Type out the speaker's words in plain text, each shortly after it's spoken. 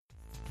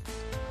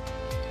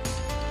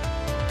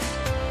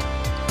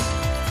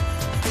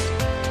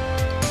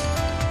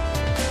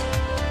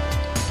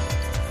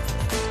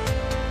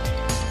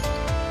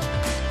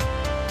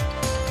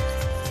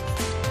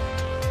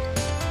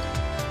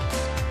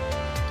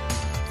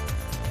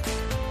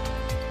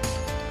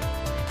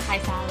Hi,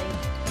 Sally.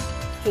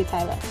 Hey,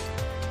 Tyler.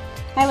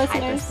 Hi,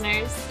 listeners.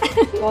 Hi,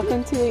 listeners.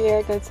 Welcome to A Year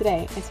Ago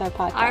Today. It's our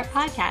podcast. Our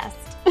podcast.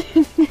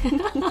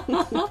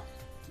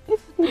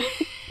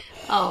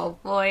 Oh,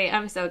 boy.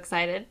 I'm so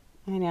excited.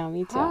 I know,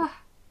 me too.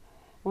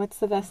 What's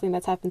the best thing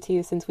that's happened to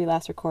you since we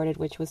last recorded,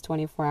 which was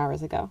 24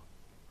 hours ago?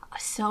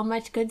 So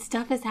much good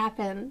stuff has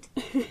happened.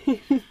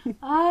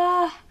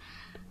 I've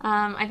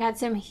had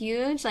some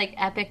huge,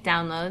 epic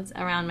downloads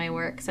around my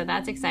work, so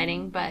that's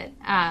exciting. But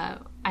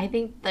I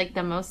think,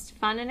 the most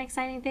fun and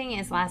exciting thing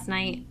is last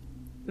night,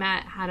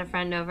 Matt had a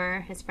friend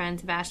over, his friend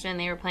Sebastian.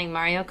 They were playing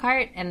Mario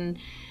Kart, and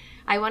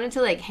I wanted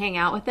to, hang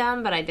out with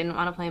them, but I didn't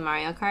want to play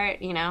Mario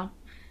Kart, you know?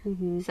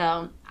 Mm-hmm.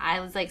 So I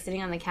was,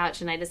 sitting on the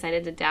couch, and I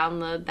decided to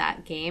download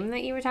that game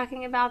that you were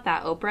talking about,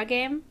 that Oprah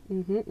game.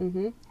 Mm-hmm,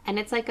 mm-hmm. And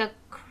it's like a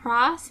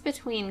cross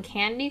between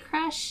Candy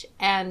Crush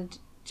and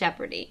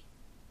Jeopardy!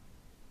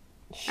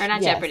 Or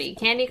not yes. Jeopardy.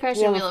 Candy Crush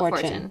and Wheel of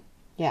Fortune.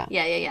 Yeah.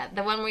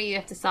 The one where you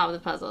have to solve the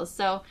puzzles.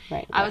 So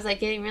right. I was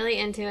getting really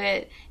into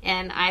it,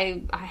 and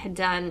I had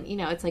done,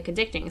 it's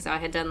addicting. So I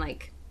had done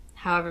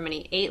however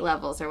many, 8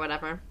 levels or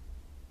whatever.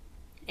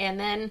 And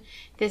then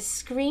this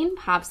screen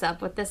pops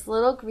up with this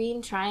little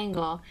green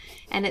triangle,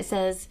 and it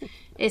says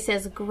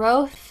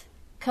growth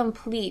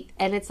complete,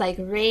 and it's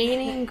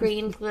raining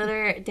green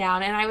glitter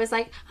down, and I was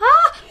like,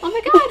 oh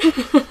my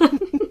god.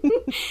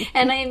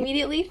 And I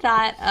immediately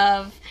thought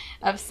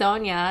of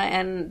Sonia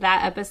and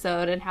that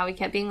episode and how we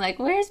kept being like,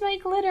 where's my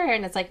glitter?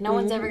 And it's no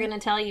one's ever gonna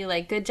tell you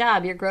good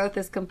job, your growth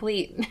is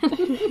complete.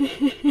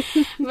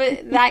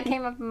 But that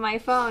came up on my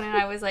phone, and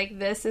I was like,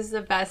 this is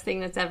the best thing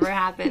that's ever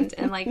happened.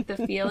 And the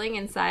feeling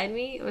inside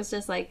me was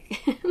just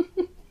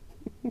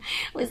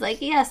was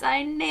yes,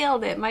 I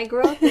nailed it. My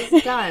growth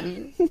is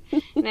done.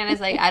 And then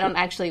it's I don't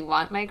actually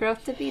want my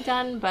growth to be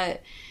done,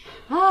 but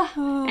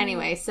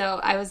anyway, so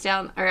I was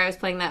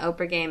playing that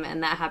Oprah game,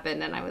 and that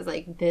happened, and I was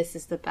like, this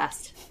is the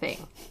best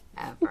thing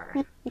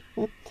ever.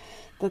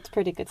 That's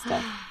pretty good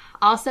stuff.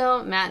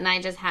 Also, Matt and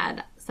I just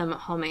had some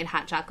homemade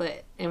hot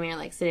chocolate, and we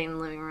were sitting in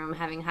the living room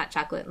having hot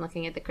chocolate and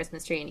looking at the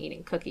Christmas tree and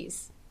eating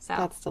cookies. So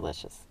that's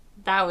delicious.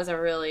 That was a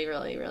really,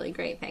 really, really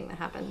great thing that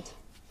happened.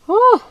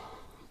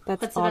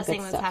 What's the best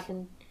thing that's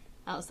happened?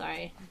 Oh,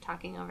 sorry. I'm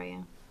talking over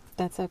you.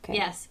 That's okay.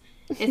 Yes.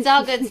 It's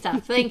all good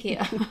stuff. Thank you.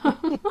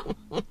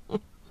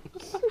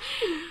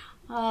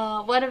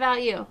 What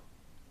about you?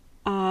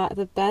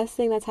 The best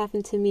thing that's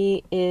happened to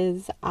me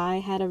is I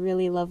had a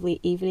really lovely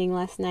evening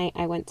last night.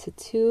 I went to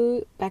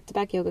 2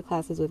 back-to-back yoga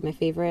classes with my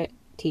favorite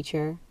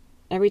teacher.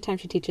 Every time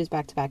she teaches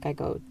back-to-back, I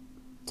go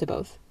to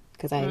both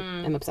because I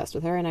am obsessed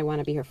with her and I want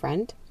to be her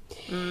friend.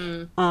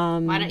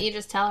 Why don't you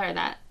just tell her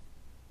that?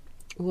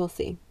 We'll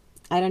see.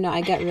 I don't know.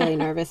 I get really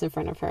nervous in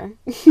front of her.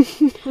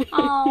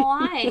 Oh,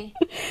 why?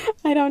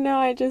 I don't know.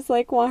 I just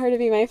want her to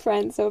be my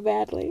friend so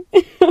badly.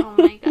 Oh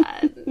my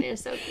god. You're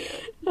so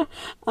cute.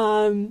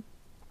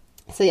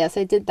 So yes,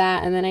 I did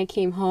that, and then I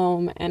came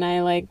home and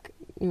I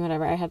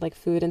whatever. I had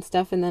food and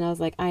stuff, and then I was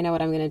like, I know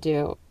what I'm going to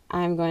do.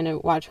 I'm going to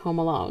watch Home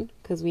Alone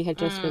because we had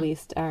just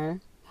released our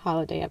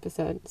holiday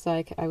episode.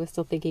 So I was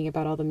still thinking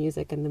about all the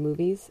music and the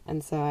movies,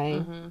 and so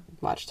I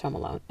watched Home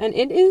Alone. And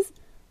it is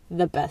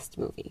the best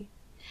movie.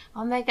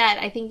 Oh my god,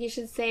 I think you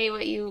should say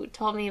what you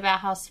told me about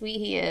how sweet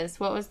he is.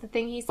 What was the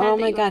thing he said? Oh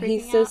my god,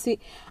 he's so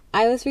sweet.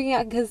 I was freaking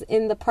out because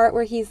in the part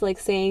where he's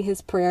saying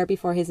his prayer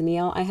before his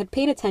meal, I had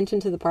paid attention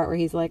to the part where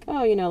he's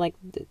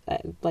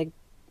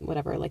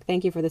whatever,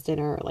 thank you for this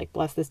dinner, or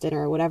bless this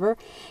dinner or whatever.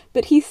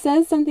 But he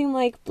says something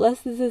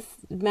bless this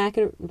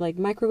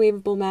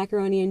microwavable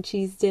macaroni and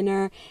cheese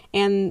dinner,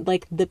 and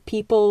the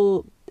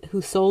people who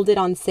sold it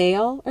on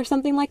sale or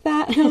something like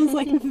that. And I was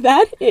like,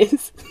 that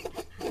is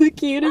the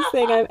cutest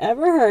thing I've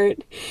ever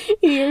heard.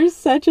 You're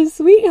such a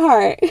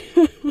sweetheart.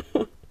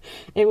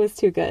 It was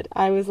too good.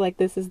 I was like,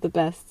 this is the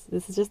best.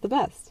 This is just the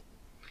best.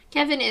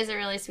 Kevin is a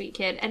really sweet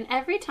kid. And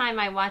every time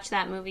I watch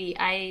that movie,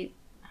 I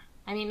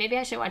mean, maybe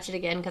I should watch it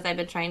again because I've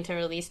been trying to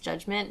release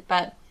judgment,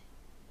 but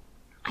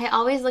I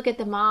always look at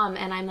the mom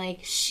and I'm like,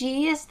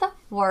 she is the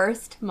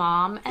worst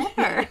mom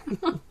ever.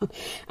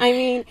 I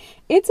mean,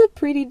 it's a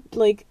pretty,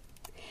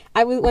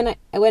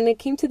 when it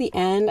came to the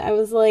end, I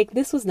was like,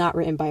 this was not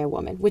written by a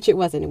woman, which it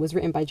wasn't. It was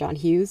written by John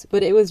Hughes,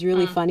 but it was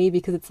really funny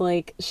because it's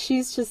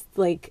she's just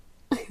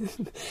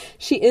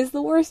she is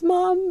the worst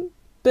mom,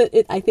 but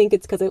I think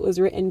it's because it was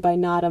written by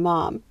not a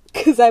mom.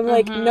 Because I'm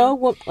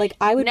no,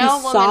 I would be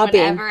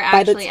sobbing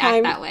by the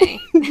time act that way.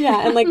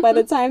 Yeah, and by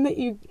the time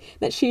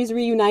that she's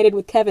reunited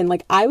with Kevin,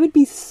 I would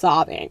be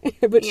sobbing,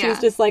 but she's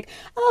just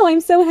oh, I'm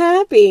so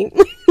happy.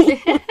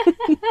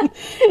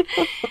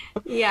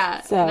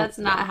 Yeah, so that's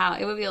not how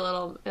it would be. A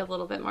little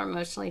bit more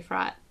emotionally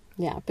fraught.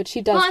 Yeah, but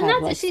she does.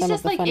 Well, and she's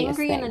just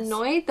angry things. and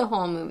annoyed the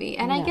whole movie,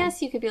 and I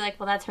guess you could be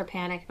well, that's her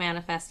panic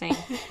manifesting.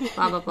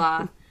 Blah blah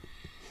blah.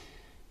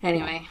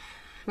 Anyway,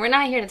 we're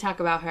not here to talk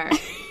about her.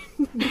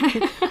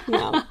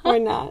 No, we're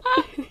not.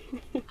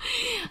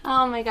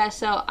 Oh my gosh,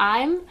 so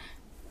I'm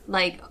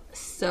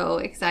so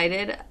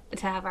excited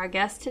to have our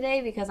guest today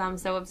because I'm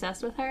so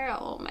obsessed with her.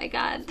 Oh my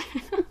god.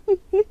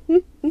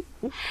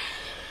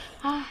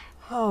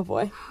 Oh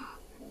boy.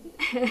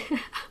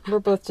 We're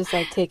both just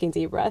like taking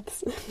deep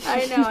breaths.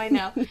 I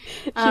know.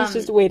 She's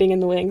just waiting in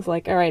the wings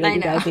like, all right,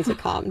 you guys need to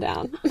calm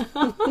down.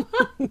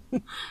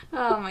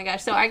 Oh my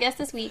gosh. So our guest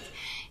this week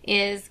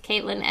is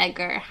Katelyn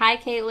Edgar. Hi,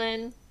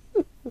 Katelyn.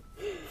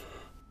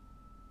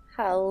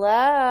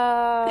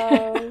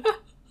 Hello.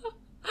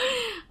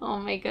 Oh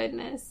my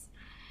goodness.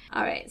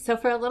 All right. So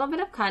for a little bit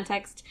of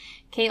context,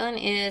 Katelyn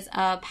is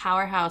a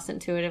powerhouse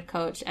intuitive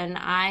coach, and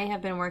I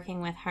have been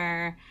working with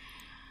her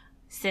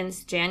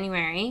since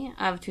January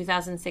of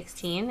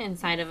 2016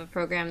 inside of a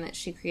program that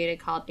she created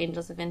called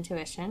Angels of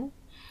Intuition.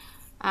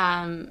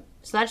 So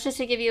that's just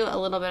to give you a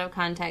little bit of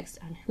context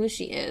on who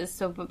she is.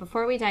 But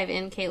before we dive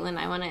in, Katelyn,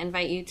 I want to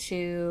invite you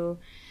to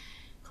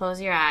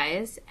close your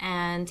eyes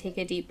and take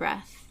a deep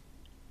breath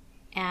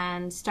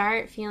and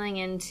start feeling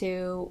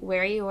into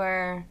where you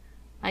were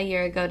a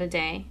year ago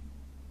today.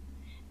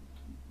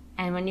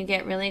 And when you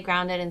get really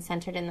grounded and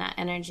centered in that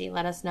energy,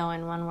 let us know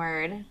in one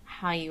word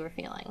how you were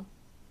feeling.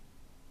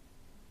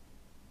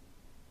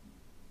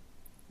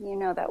 You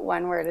know that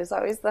one word is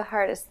always the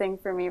hardest thing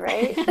for me,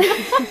 right?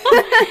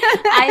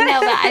 I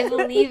know, but I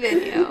believe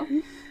in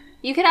you.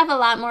 You could have a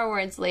lot more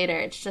words later.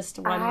 It's just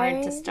one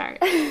word to start.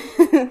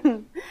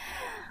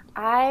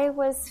 I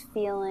was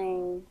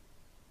feeling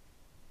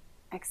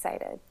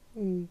excited.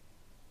 Yay!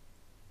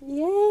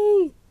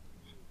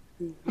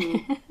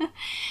 Mm-hmm.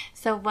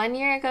 So 1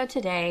 year ago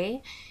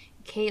today,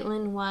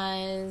 Katelyn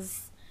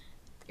was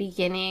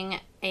beginning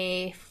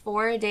a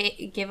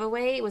 4-day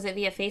giveaway. Was it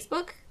via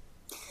Facebook?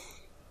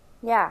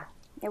 Yeah,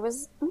 it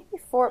was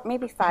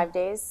maybe 5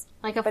 days.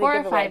 Like a 4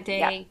 or 5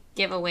 day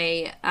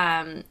giveaway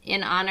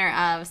in honor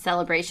of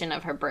celebration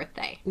of her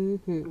birthday.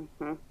 Mm-hmm.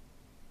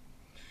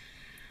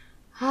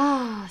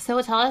 Mm-hmm.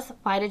 So tell us,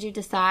 why did you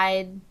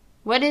decide,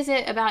 what is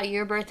it about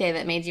your birthday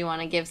that made you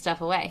want to give stuff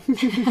away?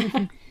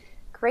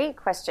 Great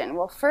question.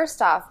 Well,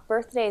 first off,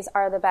 birthdays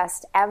are the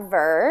best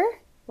ever.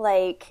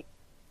 Like,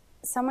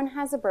 someone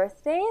has a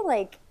birthday,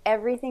 like,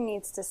 everything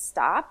needs to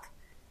stop.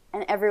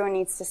 And everyone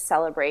needs to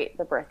celebrate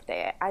the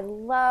birthday. I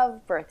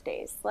love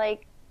birthdays.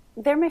 Like,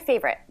 they're my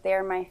favorite.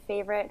 They're my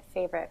favorite.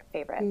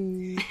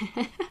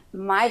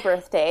 My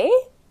birthday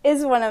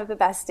is one of the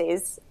best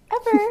days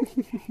ever.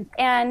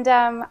 And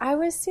I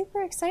was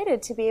super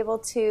excited to be able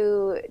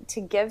to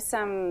give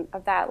some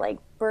of that, like,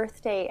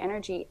 birthday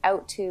energy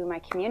out to my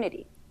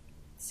community.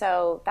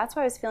 So that's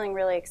why I was feeling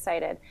really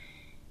excited.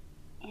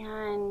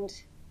 And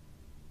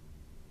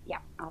yeah,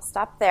 I'll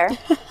stop there.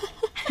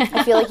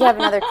 I feel like you have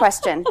another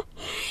question.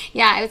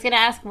 Yeah, I was going to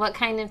ask, what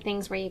kind of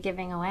things were you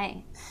giving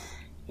away?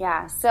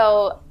 Yeah,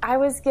 so I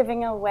was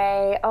giving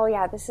away,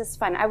 this is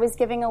fun. I was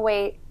giving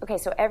away,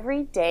 so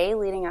every day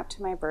leading up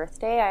to my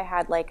birthday, I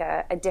had like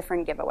a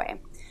different giveaway.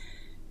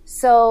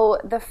 So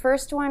the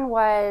first one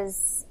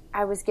was,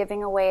 I was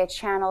giving away a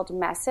channeled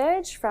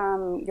message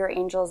from your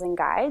angels and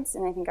guides,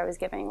 and I think I was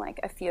giving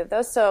like a few of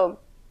those. So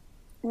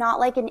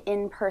not like an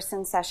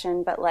in-person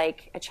session, but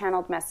like a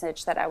channeled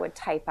message that I would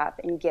type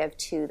up and give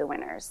to the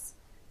winners.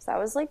 So that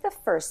was like the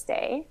first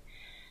day.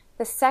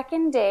 The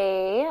second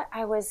day,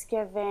 I was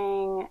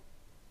giving,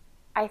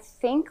 I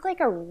think, like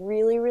a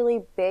really,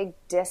 really big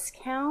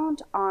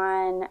discount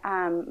on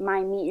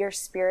my Meet Your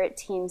Spirit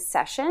team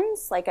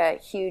sessions, like a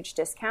huge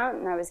discount.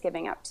 And I was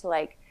giving up to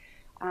like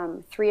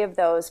 3 of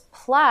those.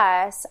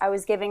 Plus, I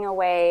was giving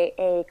away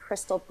a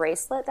crystal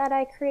bracelet that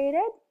I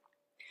created.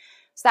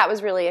 So that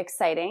was really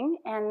exciting.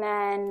 And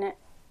then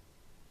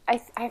I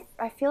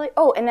feel like,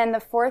 and then the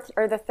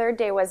third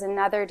day was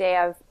another day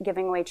of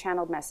giving away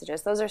channeled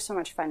messages. Those are so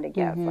much fun to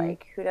give. Mm-hmm.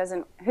 Like, who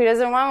doesn't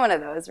want one of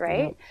those,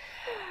 right?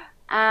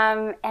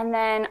 Mm-hmm. And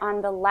then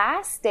on the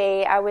last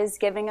day, I was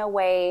giving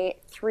away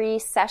 3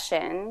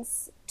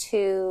 sessions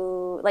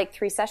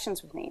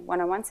with me,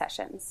 one-on-one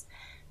sessions.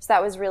 So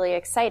that was really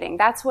exciting.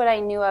 That's what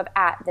I knew of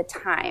at the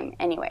time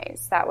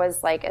anyways. That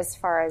was like as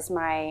far as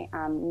my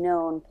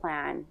known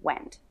plan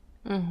went.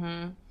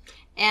 Mm-hmm.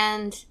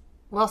 And,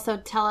 well, so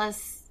tell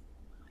us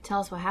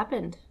what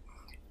happened.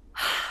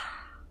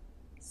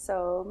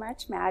 So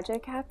much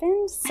magic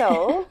happened.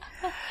 So,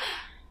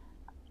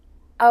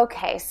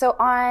 so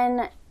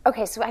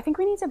I think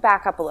we need to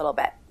back up a little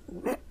bit.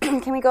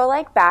 Can we go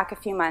like back a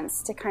few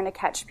months to kind of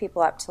catch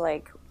people up to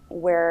like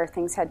where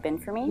things had been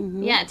for me?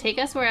 Mm-hmm. Yeah, take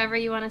us wherever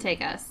you want to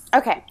take us.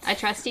 Okay. I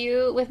trust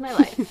you with my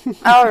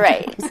life. All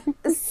right.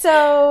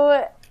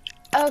 So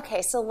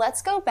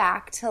let's go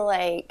back to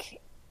like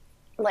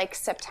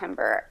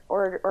September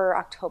or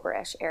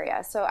October-ish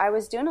area. So I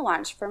was doing a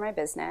launch for my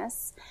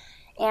business,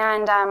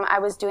 and I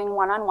was doing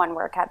one-on-one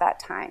work at that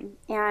time.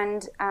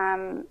 And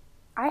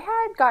I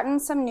had gotten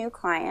some new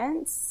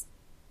clients,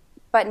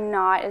 but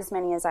not as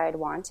many as I had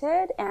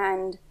wanted.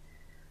 And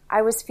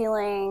I was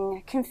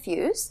feeling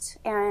confused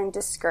and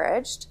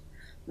discouraged.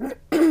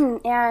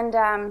 And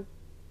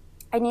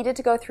I needed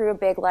to go through a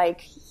big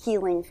like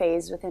healing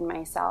phase within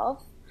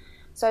myself.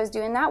 So I was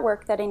doing that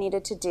work that I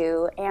needed to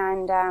do,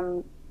 and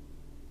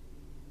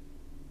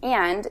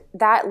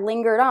that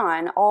lingered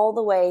on all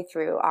the way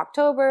through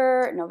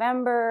October,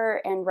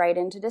 November, and right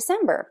into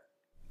December.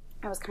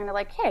 I was kind of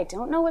like, hey, I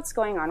don't know what's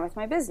going on with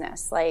my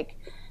business. Like,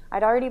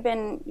 I'd already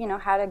been,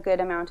 had a good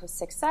amount of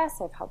success.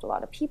 I've helped a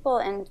lot of people.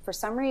 And for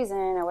some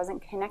reason, I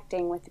wasn't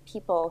connecting with the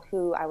people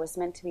who I was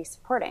meant to be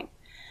supporting.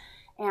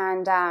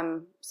 And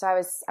so I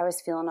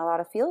was feeling a lot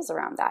of feels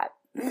around that.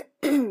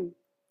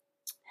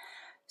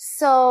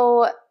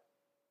 So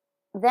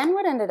then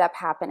what ended up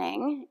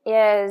happening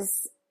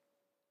is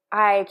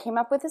I came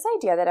up with this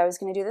idea that I was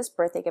going to do this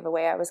birthday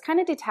giveaway. I was kind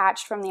of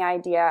detached from the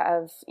idea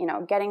of,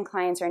 getting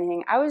clients or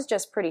anything. I was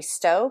just pretty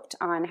stoked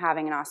on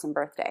having an awesome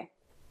birthday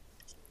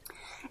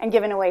and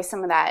giving away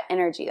some of that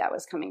energy that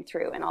was coming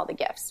through and all the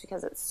gifts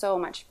because it's so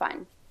much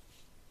fun.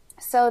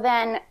 So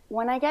then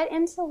when I get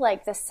into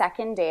like the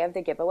second day of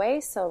the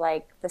giveaway, so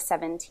like the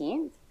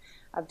 17th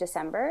of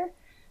December,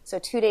 so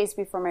 2 days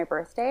before my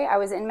birthday, I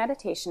was in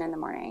meditation in the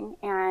morning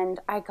and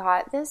I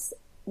got this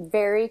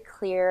very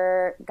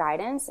clear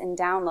guidance and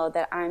download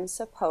that I'm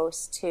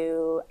supposed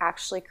to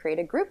actually create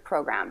a group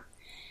program.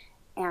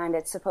 And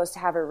it's supposed to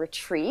have a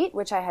retreat,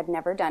 which I had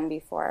never done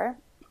before.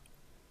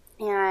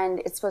 And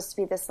it's supposed to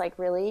be this like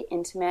really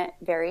intimate,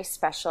 very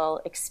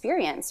special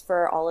experience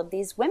for all of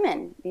these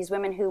women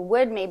who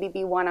would maybe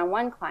be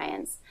one-on-one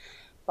clients,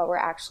 but were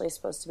actually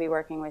supposed to be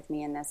working with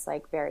me in this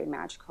like very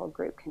magical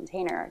group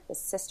container, this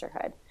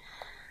sisterhood.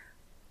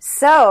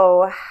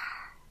 So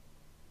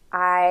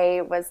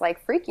I was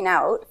like freaking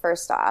out.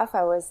 First off,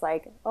 I was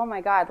like, oh my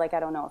God, like, I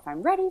don't know if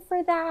I'm ready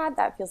for that.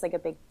 That feels like a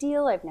big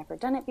deal. I've never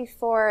done it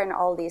before and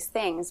all these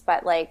things.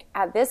 But like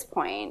at this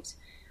point,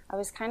 I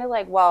was kind of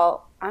like,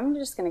 well, I'm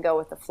just going to go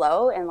with the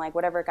flow and like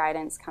whatever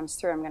guidance comes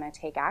through, I'm going to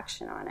take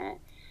action on it.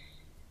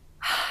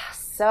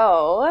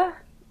 So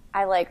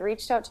I like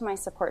reached out to my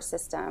support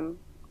system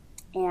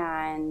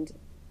and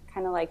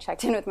kind of like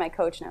checked in with my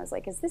coach and I was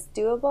like, is this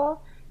doable?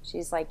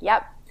 She's like,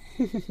 yep.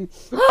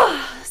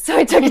 So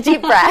I took a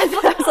deep breath.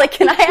 I was like,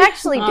 can I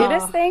actually do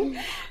this thing?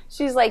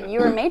 She's like, you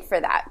were made for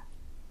that.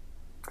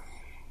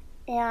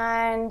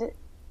 And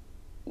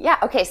yeah,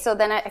 okay, so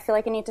then I feel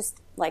like I need to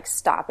like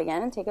stop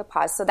again and take a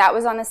pause. So that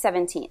was on the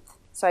 17th.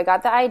 So I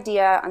got the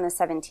idea on the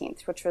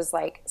 17th, which was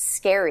like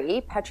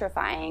scary,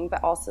 petrifying,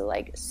 but also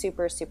like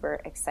super,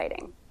 super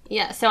exciting.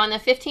 Yeah, so on the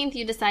 15th,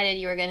 you decided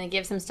you were going to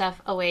give some stuff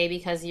away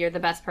because you're the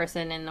best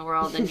person in the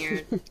world and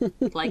you're,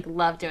 like,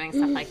 love doing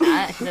stuff like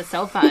that because it's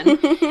so fun.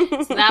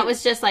 So that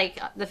was just,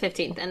 like, the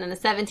 15th. And then the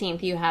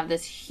 17th, you have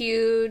this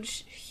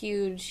huge,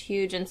 huge,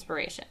 huge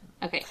inspiration.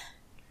 Okay.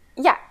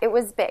 Yeah, it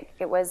was big.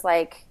 It was,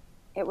 like,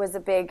 it was a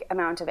big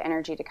amount of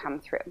energy to come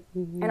through.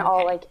 Mm-hmm. And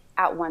all, like,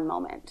 at one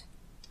moment.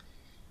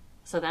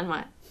 So then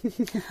what?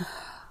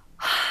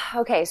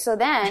 Okay, so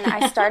then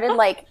I started,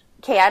 like,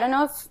 okay, I don't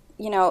know if,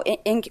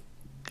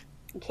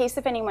 in case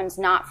if anyone's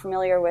not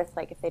familiar with,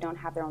 like, if they don't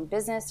have their own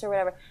business or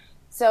whatever.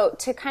 So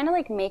to kind of,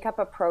 like, make up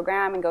a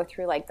program and go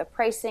through, like, the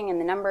pricing and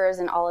the numbers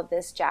and all of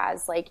this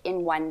jazz, like,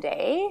 in one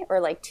day or,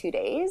 like, 2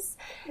 days,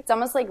 it's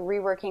almost like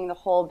reworking the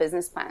whole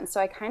business plan.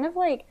 So I kind of,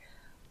 like,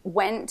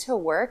 went to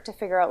work to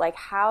figure out, like,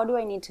 how do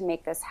I need to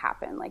make this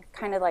happen? Like,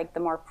 kind of, like, the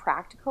more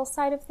practical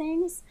side of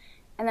things.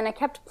 And then I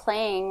kept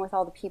playing with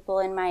all the people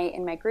in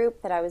my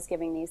group that I was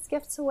giving these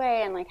gifts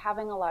away and, like,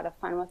 having a lot of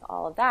fun with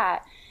all of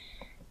that.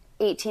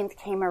 18th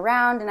came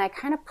around and I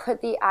kind of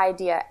put the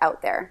idea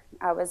out there.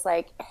 I was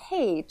like,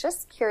 hey,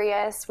 just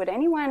curious, would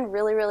anyone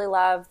really, really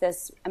love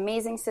this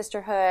amazing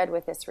sisterhood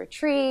with this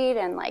retreat?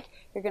 And like,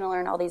 you're going to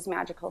learn all these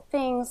magical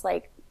things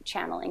like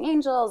channeling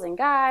angels and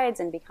guides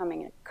and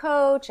becoming a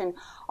coach and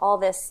all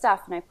this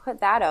stuff. And I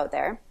put that out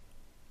there.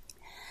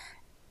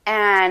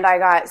 And I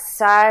got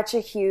such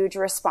a huge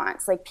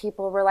response. Like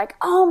people were like,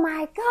 oh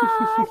my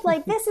God,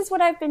 like this is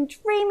what I've been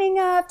dreaming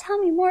of. Tell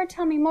me more,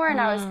 tell me more.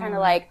 And I was kind of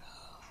like,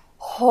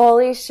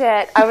 holy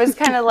shit. I was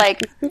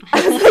like,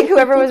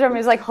 whoever was around me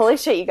was like, holy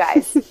shit, you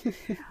guys,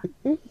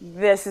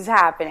 this is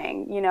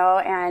happening,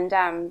 And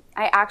I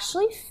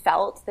actually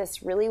felt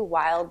this really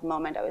wild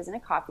moment. I was in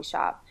a coffee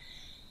shop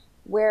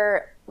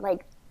where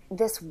like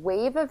this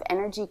wave of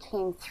energy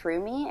came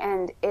through me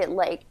and it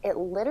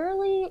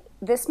literally,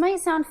 this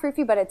might sound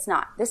freaky, but it's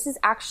not. This is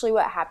actually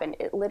what happened.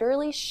 It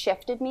literally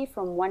shifted me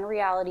from one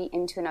reality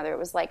into another. It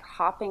was like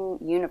hopping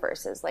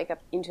universes, like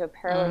into a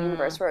parallel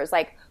universe where it was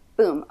like,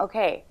 boom,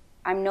 okay,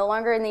 I'm no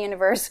longer in the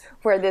universe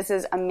where this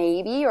is a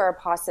maybe or a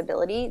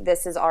possibility.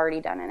 This is already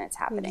done and it's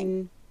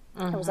happening.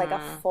 Mm-hmm. It was like a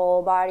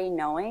full body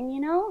knowing,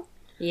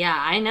 Yeah,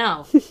 I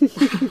know.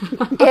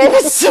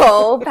 It's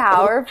so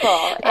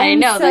powerful. I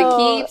know. That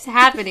keeps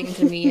happening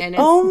to me and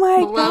it's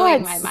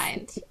blowing my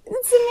mind.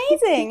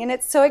 It's amazing. And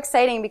it's so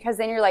exciting because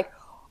then you're like,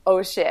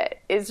 oh shit,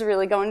 it's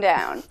really going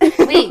down.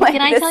 Wait, like,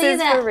 can I tell you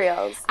that for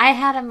reals. I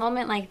had a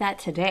moment like that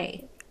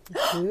today?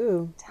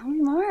 Ooh. Tell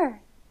me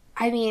more.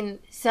 I mean,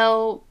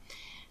 so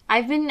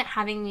I've been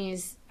having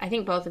these, I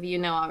think both of you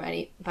know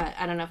already, but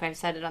I don't know if I've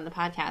said it on the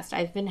podcast.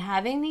 I've been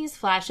having these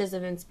flashes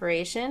of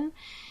inspiration,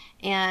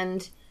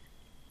 and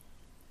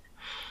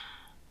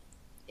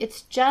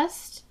it's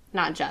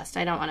not just,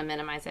 I don't want to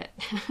minimize it.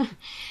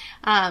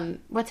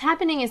 What's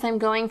happening is I'm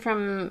going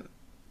from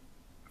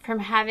from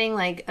having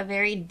like a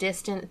very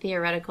distant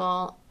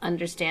theoretical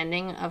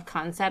understanding of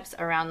concepts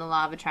around the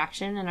law of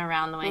attraction and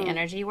around the way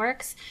energy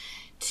works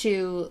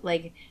to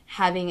like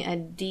having a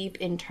deep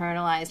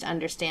internalized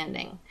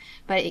understanding.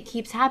 But it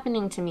keeps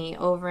happening to me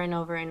over and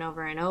over and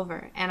over and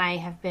over. And I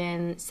have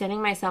been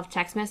sending myself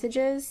text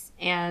messages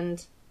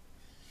and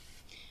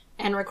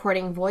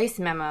recording voice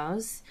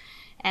memos.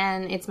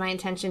 And it's my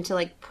intention to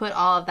like put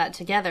all of that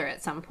together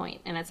at some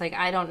point. And it's like,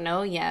 I don't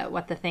know yet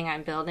what the thing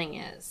I'm building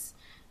is.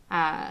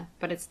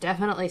 But it's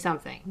definitely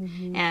something.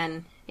 Mm-hmm.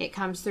 And it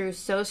comes through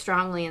so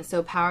strongly and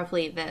so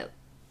powerfully that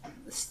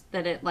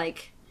it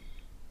like,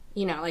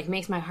 you know, like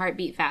makes my heart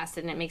beat fast,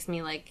 and it makes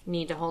me like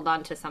need to hold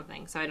on to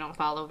something so I don't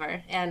fall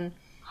over. And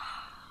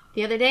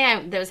the other day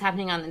that was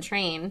happening on the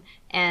train,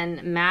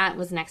 and Matt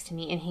was next to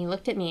me, and he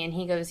looked at me and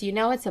he goes, "You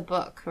know, it's a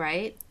book,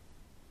 right?"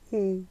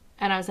 And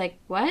I was like,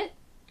 "What?"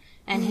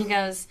 And he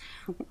goes,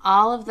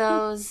 "All of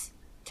those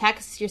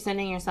texts you're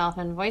sending yourself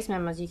and voice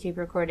memos you keep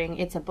recording,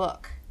 it's a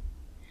book."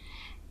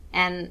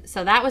 And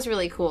so that was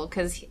really cool,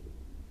 because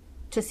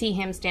to see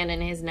him stand in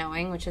his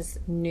knowing, which is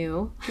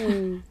new.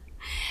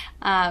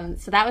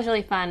 So that was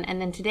really fun.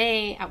 And then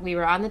today we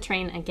were on the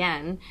train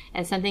again,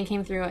 and something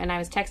came through, and I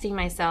was texting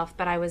myself,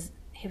 but I was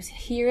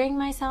hearing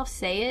myself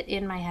say it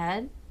in my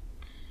head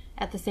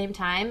at the same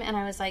time. And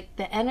I was like,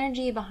 the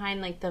energy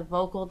behind like the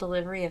vocal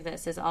delivery of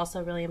this is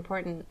also really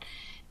important.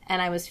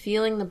 And I was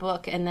feeling the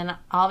book, and then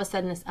all of a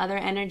sudden this other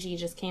energy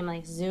just came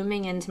like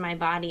zooming into my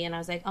body, and I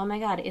was like, oh my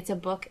God, it's a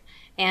book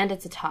and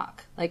it's a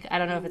talk. Like, I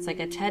don't know if it's like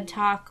a TED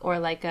talk or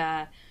like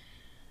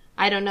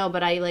I don't know,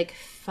 but I like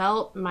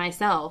felt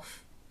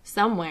myself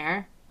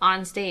somewhere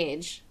on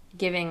stage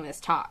giving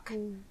this talk.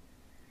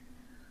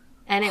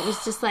 And it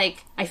was just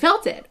like, I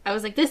felt it. I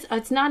was like, this,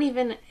 it's not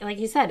even, like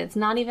you said, it's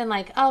not even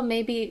like, oh,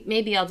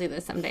 maybe I'll do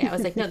this someday. I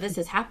was like, no, this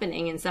is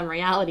happening in some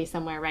reality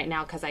somewhere right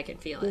now because I can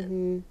feel it.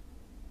 Mm-hmm.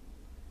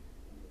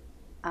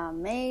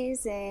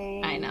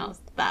 Amazing. I know.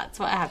 That's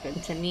what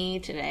happened to me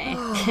today.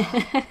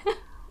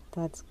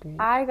 That's great.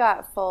 I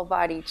got full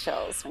body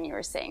chills when you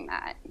were saying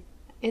that.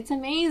 It's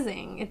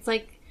amazing. It's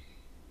like,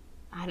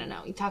 I don't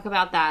know. You talk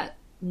about that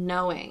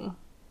knowing.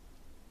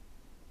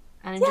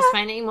 And I'm just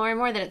finding more and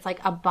more that it's like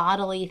a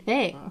bodily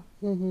thing.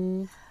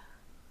 Mm-hmm.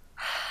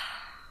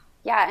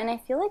 Yeah, and I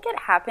feel like it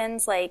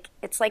happens like,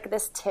 it's like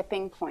this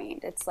tipping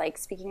point. It's like,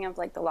 speaking of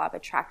like the law of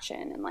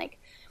attraction and like,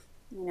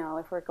 you know,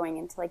 if we're going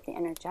into like the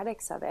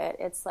energetics of it,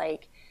 it's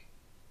like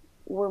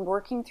we're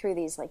working through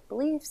these like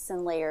beliefs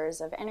and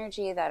layers of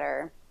energy that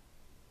are,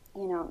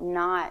 you know,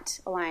 not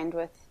aligned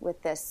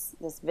with this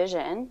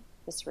vision,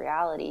 this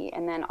reality.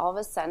 And then all of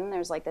a sudden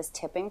there's like this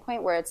tipping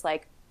point where it's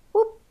like,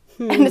 whoop,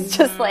 and it's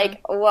just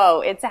like,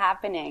 whoa, it's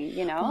happening,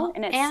 you know?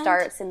 And it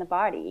starts in the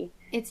body.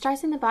 It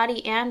starts in the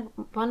body. And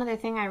one other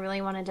thing I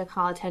really wanted to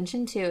call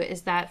attention to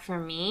is that for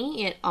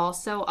me, it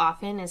also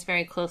often is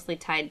very closely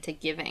tied to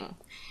giving.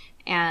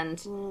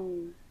 And,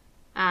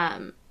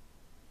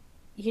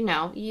 you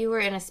know, you were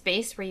in a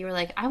space where you were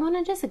like, I want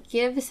to just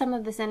give some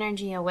of this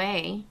energy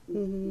away.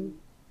 Mm-hmm.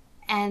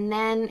 And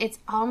then it's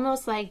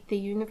almost like the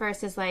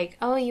universe is like,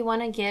 oh, you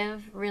want to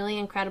give really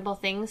incredible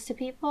things to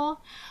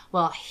people?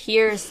 Well,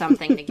 here's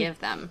something to give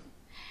them.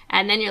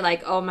 And then you're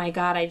like, oh my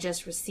God, I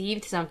just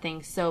received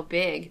something so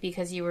big,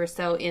 because you were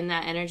so in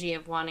that energy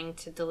of wanting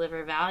to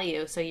deliver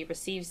value. So you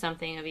received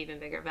something of even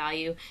bigger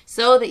value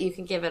so that you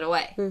can give it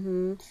away.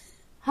 Mm-hmm.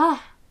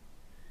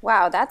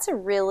 Wow, that's a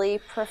really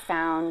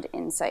profound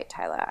insight,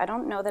 Tyla. I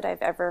don't know that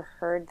I've ever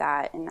heard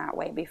that in that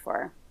way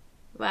before.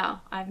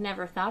 Well, I've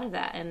never thought of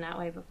that in that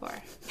way before.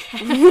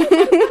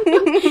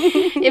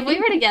 If we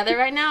were together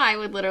right now, I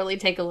would literally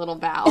take a little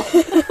bow.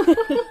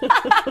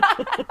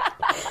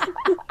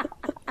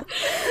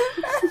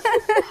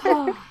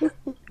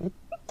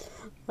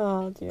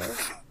 Oh, dear.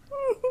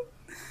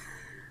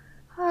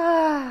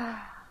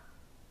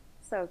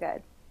 So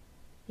good.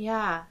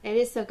 Yeah, it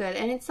is so good.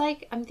 And it's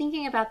like, I'm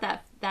thinking about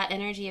that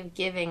energy of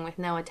giving with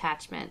no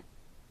attachment.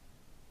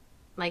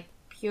 Like,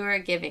 pure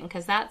giving.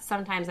 Because that's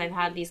sometimes I've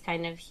had these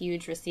kind of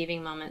huge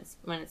receiving moments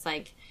when it's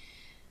like,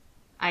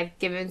 I've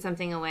given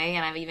something away,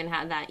 and I've even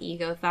had that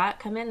ego thought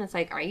come in. It's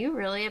like, are you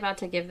really about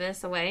to give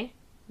this away?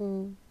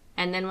 And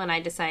then when I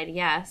decide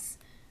yes,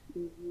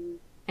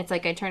 it's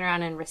like I turn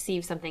around and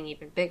receive something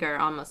even bigger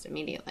almost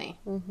immediately.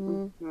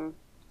 Oh,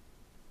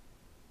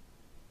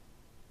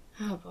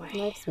 boy.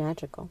 Life's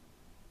magical.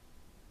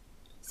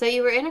 So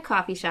you were in a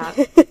coffee shop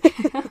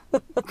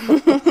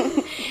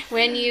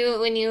when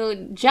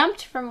you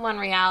jumped from one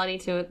reality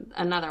to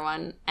another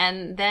one,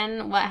 and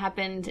then what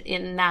happened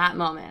in that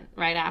moment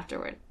right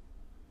afterward?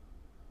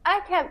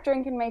 I kept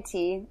drinking my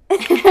tea.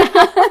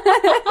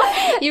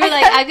 You were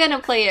like, I'm going to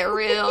play it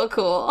real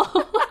cool.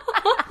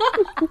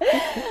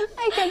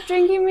 I kept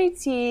drinking my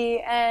tea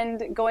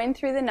and going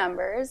through the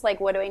numbers, like,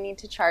 what do I need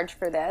to charge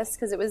for this?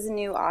 Because it was a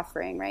new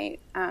offering, right?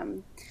 I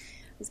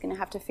was going to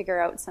have to figure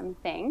out some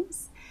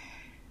things.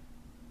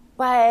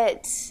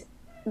 But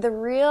the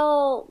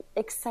real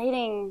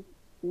exciting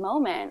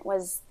moment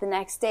was the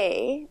next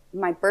day,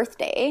 my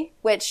birthday,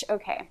 which,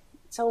 okay,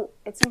 So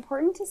it's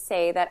important to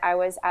say that I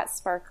was at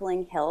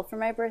Sparkling Hill for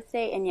my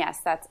birthday, and yes,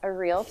 that's a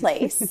real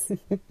place.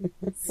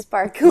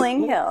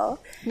 Sparkling Hill.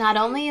 Not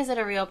only is it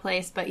a real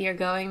place, but you're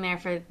going there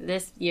for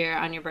this year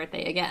on your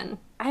birthday again.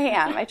 I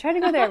am. I try to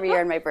go there every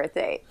year on my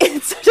birthday.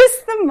 It's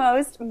just the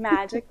most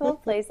magical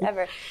place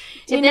ever.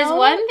 If there's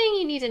one thing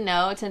you need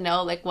to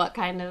know like what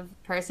kind of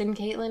person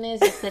Katelyn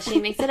is, it's that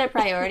she makes it a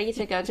priority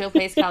to go to a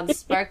place called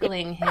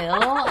Sparkling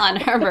Hill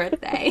on her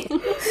birthday.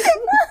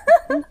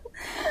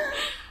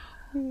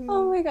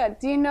 Oh my God.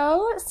 Do you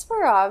know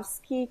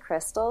Swarovski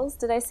crystals?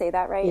 Did I say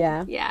that right?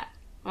 Yeah. Yeah.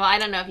 Well, I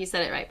don't know if you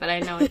said it right, but I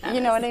know what that is.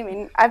 You know what I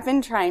mean? I've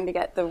been trying to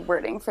get the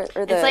wording for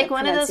or the It's like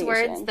one of those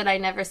words that I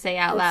never say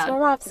out loud.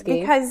 Swarovski.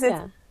 Because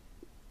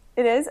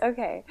it is?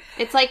 Okay.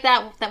 It's like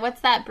that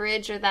what's that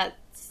bridge or that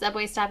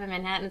subway stop in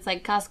Manhattan? It's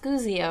like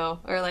Coscuzio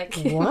or like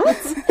What?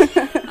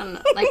 I don't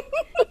know. Like,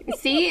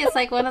 see, it's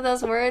like one of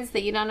those words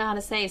that you don't know how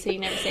to say, so you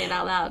never say it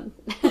out loud.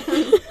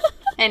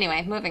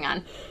 Anyway, moving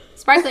on.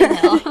 Sparkling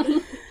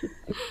Hill.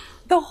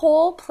 The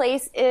whole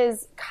place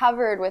is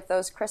covered with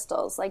those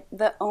crystals. Like,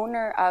 the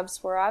owner of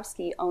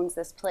Swarovski owns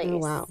this place. Oh,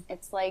 wow.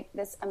 It's like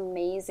this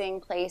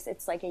amazing place.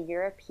 It's like a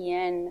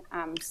European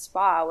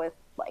spa with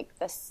like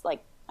this,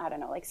 like, I don't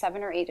know, like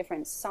 7 or 8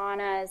 different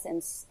saunas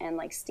and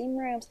like steam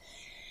rooms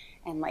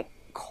and like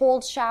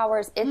cold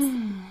showers.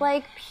 It's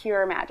like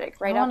pure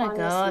magic right up on this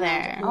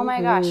mountain. Oh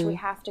my gosh, we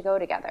have to go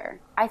together.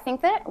 I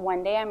think that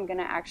one day I'm going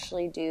to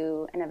actually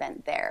do an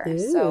event there. Ooh.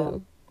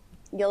 So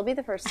you'll be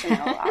the first to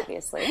know,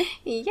 obviously.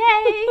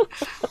 Yay!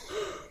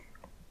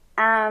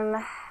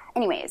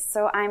 Anyways,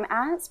 so I'm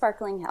at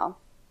Sparkling Hill,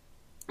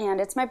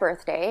 and it's my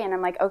birthday, and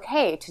I'm like,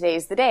 okay,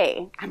 today's the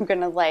day. I'm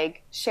going to,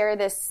 like, share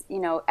this,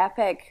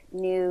 epic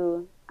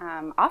new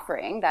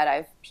offering that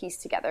I've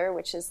pieced together,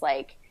 which is,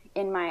 like,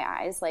 in my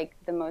eyes, like,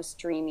 the most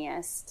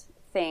dreamiest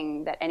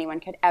thing that anyone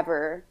could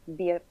ever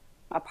be a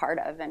part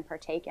of and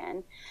partake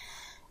in.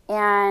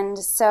 And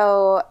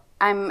so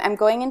I'm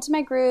going into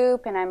my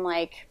group, and I'm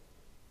like,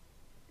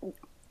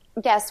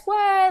 guess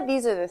what?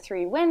 These are the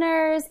 3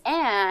 winners,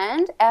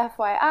 and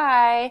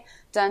FYI,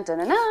 dun dun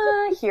dun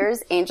dun,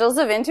 here's Angels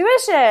of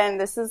Intuition.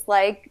 This is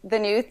like the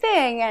new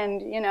thing,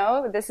 and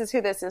this is who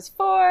this is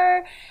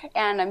for,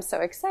 and I'm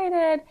so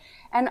excited.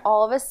 And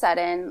all of a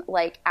sudden,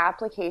 like,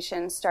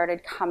 applications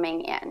started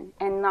coming in,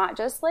 and not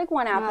just like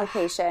one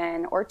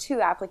application or 2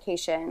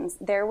 applications.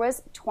 There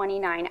was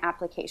 29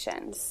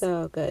 applications.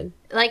 So good.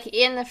 Like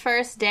in the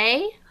first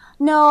day?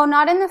 No,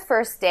 not in the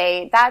first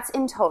day. That's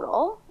in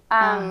total.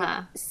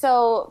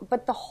 So,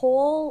 but the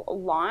whole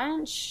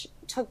launch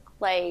took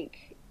because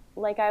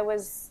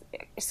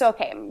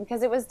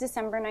it was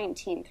December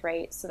 19th,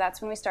 right? So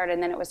that's when we started,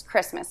 and then it was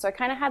Christmas. So I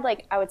kind of had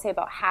I would say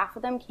about half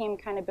of them came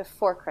kind of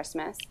before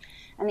Christmas,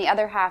 and the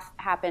other half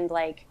happened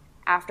like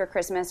after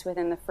Christmas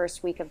within the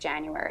first week of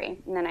January.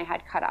 And then I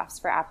had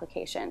cutoffs for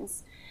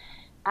applications.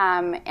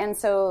 And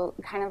so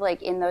kind of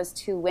like in those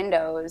 2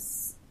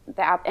 windows,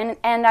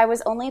 and I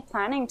was only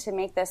planning to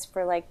make this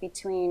for like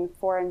between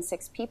 4 and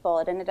 6 people.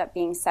 It ended up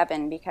being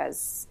 7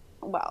 because,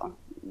 well,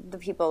 the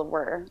people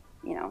were,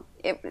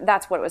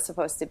 that's what it was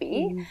supposed to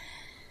be. Mm-hmm.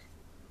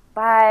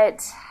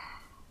 But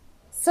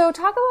so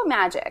talk about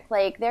magic.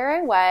 Like, there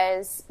I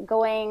was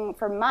going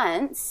for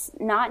months,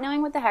 not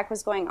knowing what the heck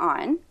was going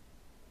on,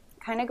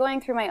 kind of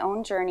going through my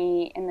own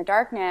journey in the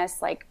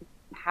darkness, like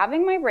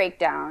having my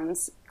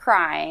breakdowns,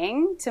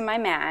 crying to my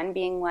man,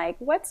 being like,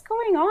 what's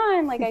going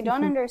on? Like, I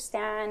don't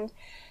understand,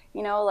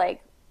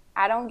 like,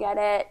 I don't get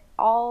it,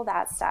 all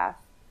that stuff.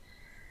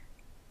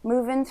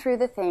 Moving through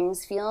the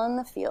things, feeling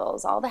the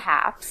feels, all the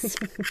haps.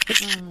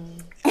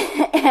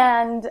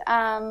 And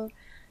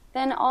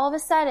then all of a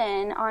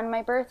sudden, on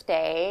my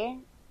birthday,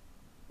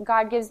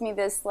 God gives me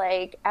this,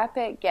 like,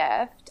 epic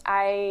gift.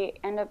 I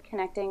end up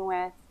connecting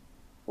with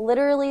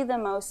literally the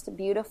most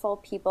beautiful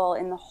people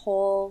in the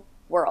whole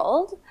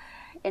world,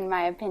 in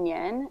my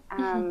opinion,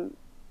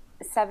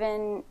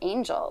 7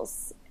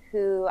 angels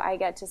who I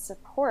get to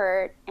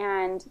support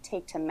and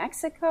take to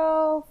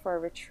Mexico for a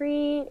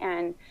retreat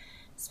and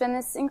spend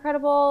this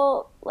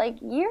incredible, like,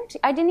 year.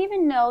 I didn't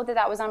even know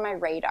that was on my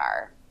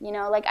radar.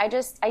 Like, I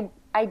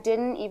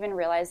didn't even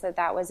realize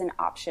that was an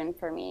option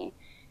for me.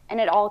 And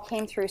it all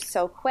came through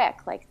so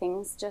quick. Like,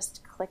 things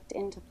just clicked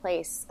into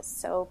place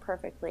so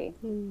perfectly.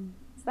 So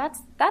that's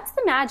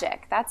the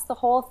magic. That's the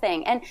whole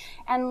thing.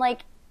 And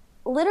like,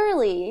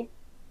 literally,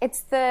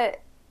 it's the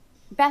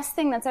best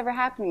thing that's ever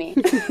happened to me.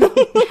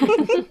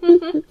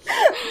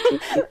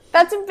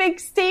 That's a big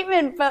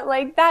statement, but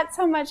like, that's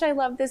how much I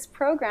love this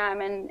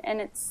program,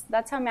 and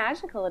that's how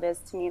magical it is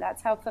to me.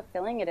 That's how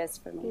fulfilling it is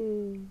for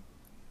me.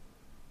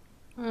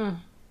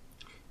 I'm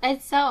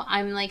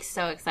like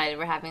so excited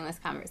we're having this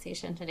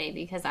conversation today,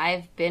 because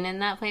I've been in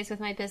that place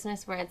with my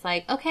business where it's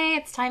like, okay,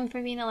 it's time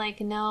for me to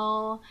like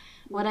know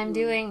what I'm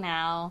doing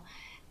now,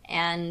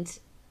 and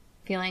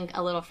feeling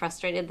a little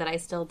frustrated that I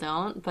still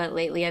don't. But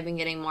lately I've been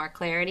getting more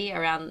clarity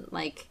around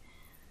the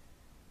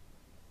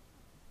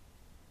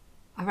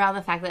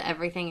fact that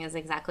everything is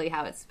exactly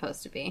how it's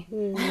supposed to be.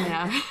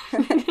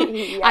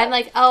 Yeah. I'm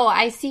like, oh,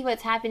 I see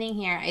what's happening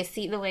here. I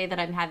see the way that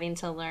I'm having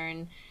to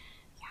learn,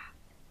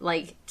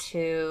 like,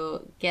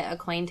 to get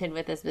acquainted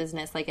with this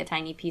business, like a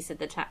tiny piece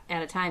at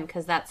a time,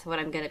 because that's what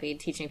I'm going to be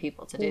teaching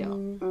people to do.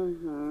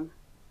 Mm-hmm.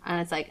 And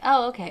it's like,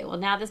 oh, okay, well,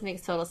 now this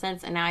makes total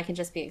sense, and now I can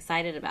just be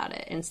excited about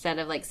it instead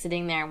of, like,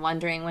 sitting there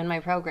wondering when my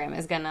program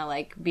is going to,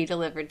 like, be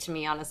delivered to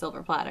me on a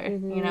silver platter,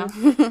 you know?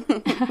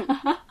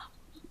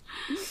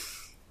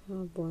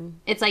 Oh, boy.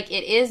 It's like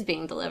it is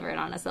being delivered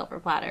on a silver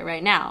platter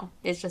right now.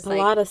 It's just, like,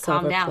 lot of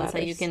calm silver down platters. so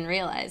you can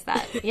realize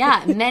that.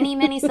 Yeah, many,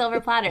 many silver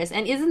platters.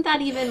 And isn't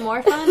that even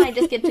more fun? I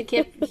just get to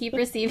keep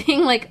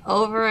receiving, like,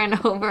 over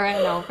and over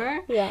and over.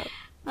 Yeah.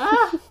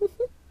 Ah.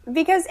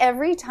 Because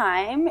every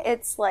time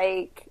it's,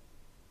 like,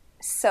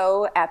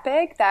 so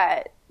epic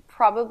that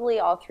probably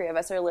all three of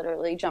us are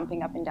literally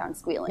jumping up and down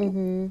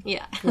squealing.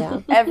 Yeah.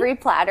 Every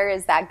platter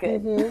is that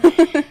good.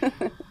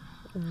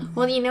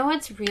 Well, you know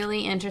what's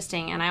really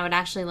interesting, and I would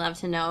actually love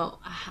to know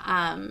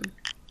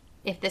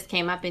if this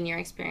came up in your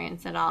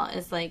experience at all,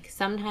 is like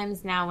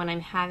sometimes now when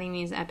I'm having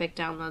these epic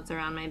downloads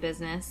around my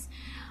business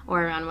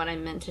or around what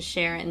I'm meant to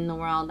share in the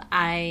world,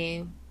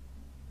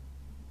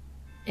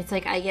 it's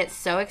like I get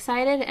so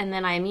excited and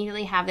then I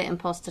immediately have the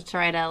impulse to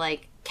try to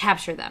like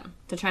capture them,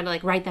 to try to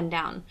like write them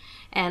down.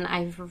 And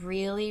I've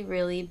really,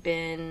 really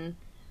been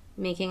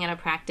making it a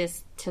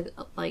practice to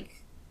like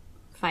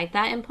fight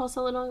that impulse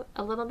a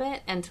little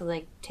bit and to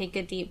like take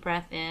a deep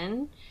breath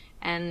in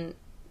and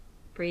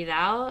breathe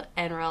out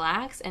and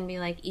relax and be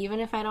like, even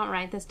if I don't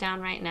write this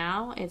down right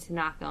now, it's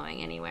not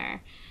going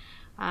anywhere.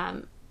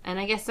 And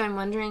I guess so I'm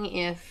wondering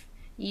if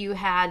you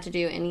had to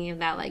do any of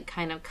that like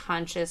kind of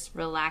conscious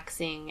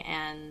relaxing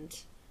and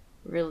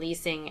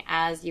releasing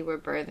as you were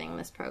birthing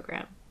this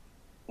program.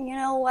 You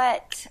know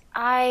what?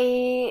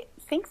 I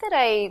think that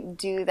I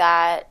do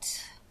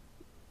that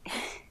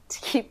to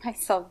keep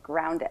myself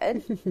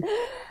grounded.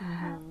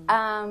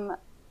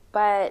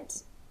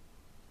 But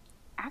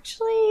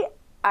actually,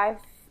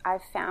 I've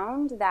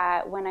found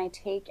that when I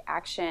take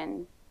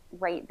action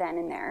right then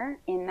and there,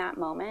 in that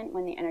moment,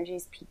 when the energy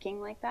is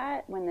peaking like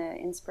that, when the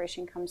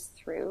inspiration comes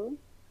through,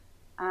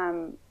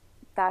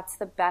 that's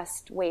the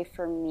best way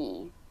for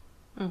me.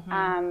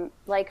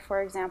 Like,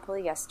 for example,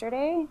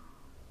 yesterday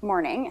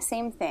morning,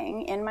 same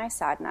thing, in my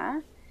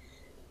sadhana,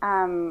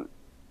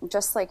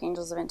 just like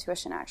Angels of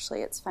Intuition,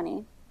 actually, it's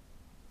funny.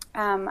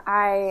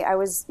 I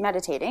was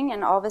meditating,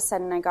 and all of a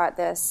sudden I got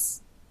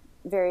this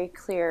very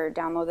clear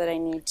download that I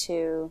need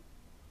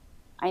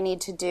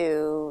to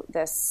do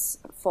this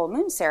full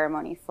moon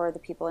ceremony for the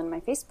people in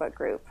my Facebook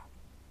group.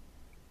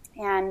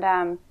 And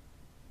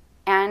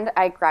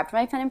I grabbed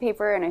my pen and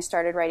paper and I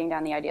started writing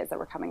down the ideas that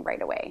were coming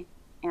right away.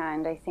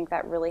 And I think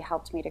that really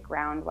helped me to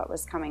ground what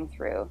was coming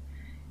through.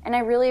 And I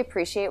really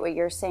appreciate what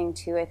you're saying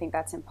too. I think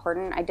that's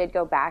important. I did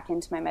go back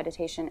into my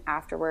meditation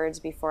afterwards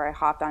before I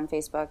hopped on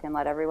Facebook and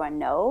let everyone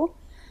know.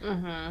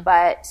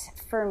 But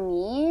for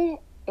me,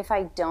 if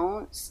I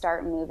don't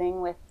start moving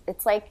with,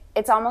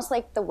 it's almost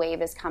like the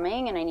wave is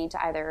coming and I need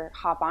to either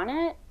hop on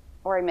it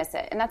or I miss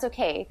it. And that's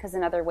okay, because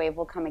another wave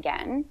will come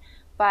again.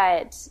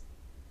 But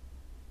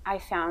I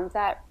found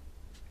that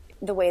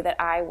the way that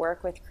I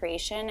work with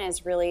creation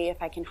is really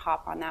if I can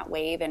hop on that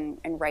wave and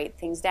write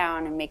things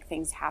down and make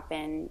things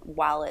happen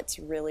while it's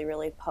really,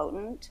 really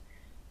potent,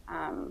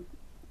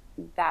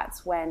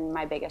 that's when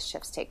my biggest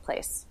shifts take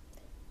place.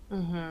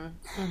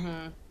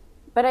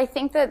 But I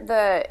think that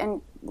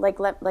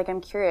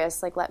I'm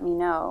curious, let me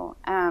know.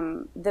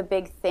 The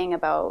big thing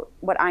about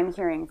what I'm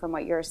hearing from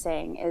what you're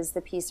saying is the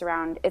piece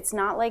around, it's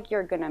not like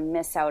you're going to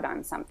miss out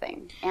on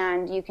something.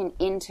 And you can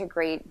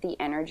integrate the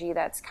energy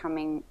that's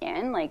coming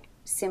in, like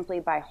simply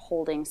by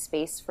holding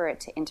space for it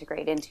to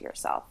integrate into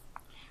yourself.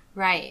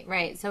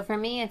 Right. So for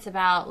me, it's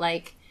about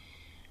like,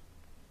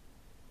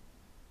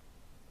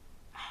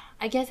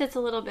 I guess it's a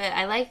little bit,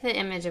 I like the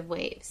image of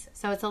waves.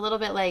 So it's a little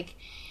bit like,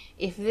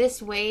 if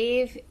this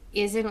wave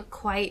isn't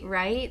quite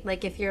right,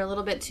 like if you're a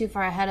little bit too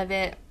far ahead of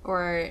it,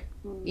 or,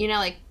 you know,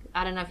 like,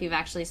 I don't know if you've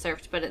actually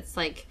surfed, but it's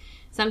like,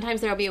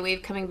 sometimes there'll be a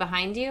wave coming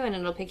behind you and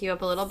it'll pick you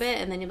up a little bit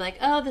and then you'll be like,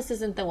 oh, this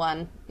isn't the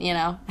one, you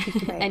know?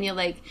 Right. And you're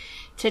like,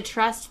 to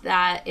trust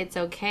that it's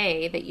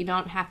okay, that you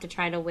don't have to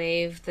try to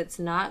wave that's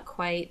not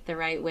quite the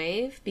right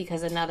wave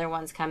because another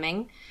one's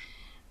coming.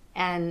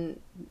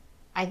 And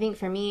I think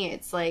for me,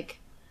 it's like,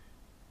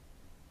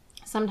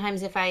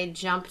 sometimes if I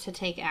jump to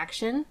take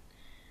action,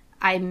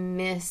 I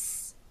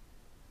miss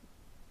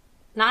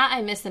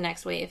the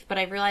next wave, but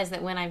I've realized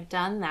that when I've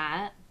done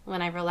that,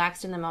 when I've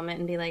relaxed in the moment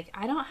and be like,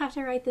 I don't have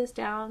to write this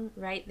down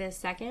right this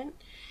second,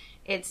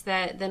 it's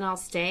that then I'll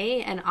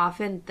stay, and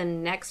often the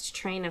next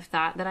train of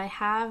thought that I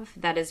have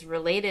that is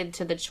related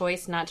to the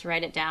choice not to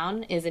write it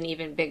down is an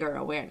even bigger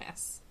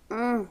awareness. Do you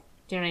know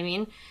what I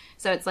mean?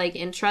 So it's like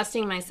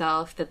entrusting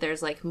myself that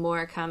there's like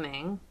more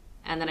coming,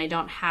 and that I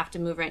don't have to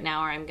move right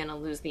now or I'm going to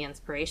lose the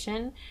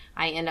inspiration.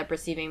 I end up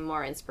receiving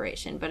more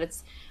inspiration. But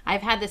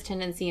I've had this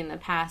tendency in the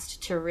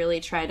past to really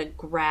try to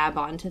grab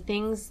onto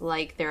things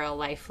like they're a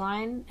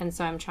lifeline. And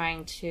so I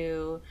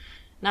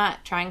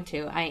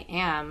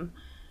am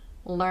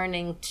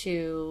learning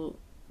to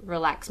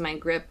relax my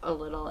grip a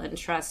little and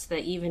trust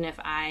that even if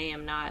I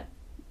am not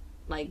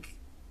like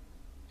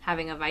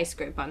having a vice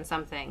grip on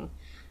something,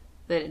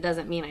 that it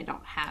doesn't mean I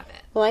don't have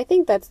it. Well, I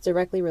think that's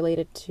directly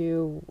related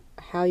to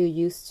how you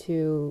used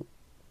to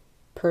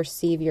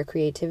perceive your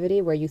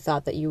creativity, where you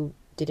thought that you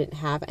didn't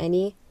have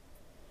any.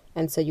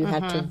 And so you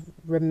had to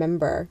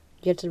remember,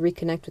 you had to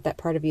reconnect with that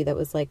part of you that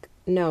was like,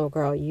 no,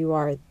 girl, you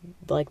are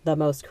like the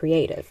most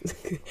creative.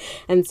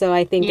 And so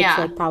I think it's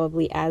like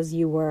probably as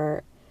you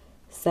were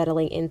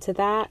settling into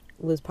that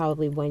was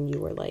probably when you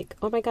were like,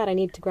 oh my God, I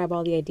need to grab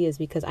all the ideas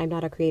because I'm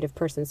not a creative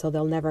person, so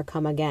they'll never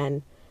come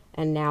again.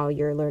 And now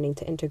you're learning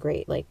to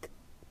integrate like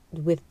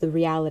with the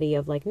reality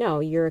of like, no,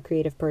 you're a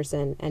creative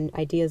person and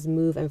ideas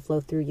move and flow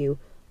through you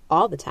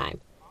all the time.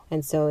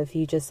 And so if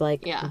you just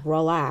like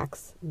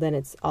relax, then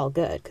it's all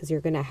good because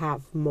you're going to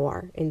have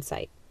more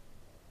insight.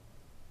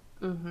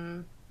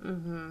 That's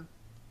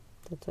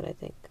what I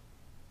think.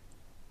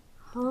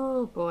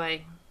 Oh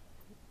boy.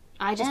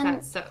 I just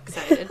got so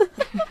excited.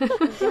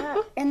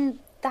 Yeah, and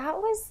that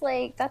was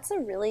like, that's a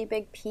really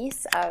big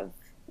piece of,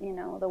 you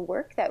know, the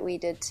work that we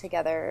did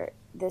together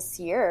this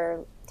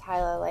year,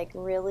 Tyla, like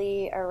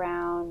really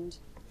around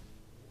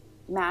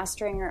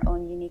mastering our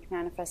own unique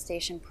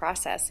manifestation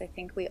process. I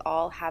think we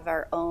all have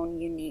our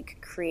own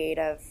unique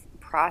creative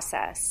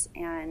process,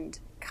 and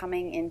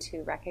coming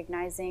into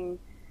recognizing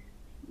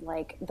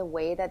like the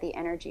way that the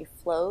energy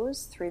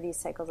flows through these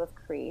cycles of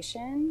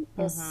creation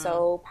is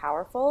so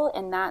powerful.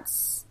 And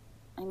that's,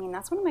 I mean,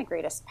 that's one of my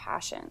greatest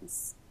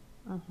passions.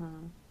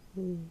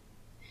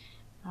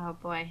 Oh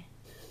boy.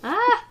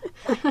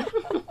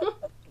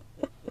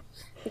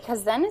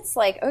 Because then it's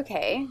like,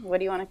 okay, what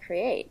do you want to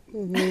create?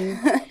 You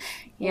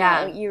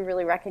know, you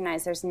really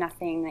recognize there's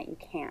nothing that you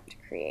can't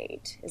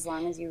create as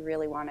long as you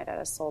really want it at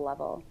a soul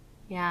level.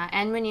 Yeah,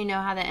 and when you know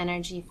how the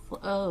energy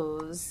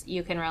flows,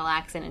 you can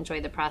relax and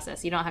enjoy the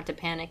process. You don't have to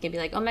panic and be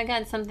like, oh my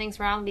God, something's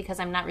wrong because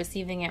I'm not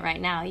receiving it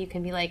right now. You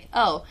can be like,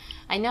 oh,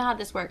 I know how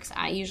this works.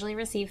 I usually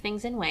receive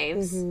things in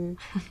waves.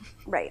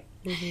 Right.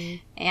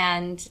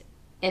 And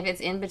if it's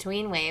in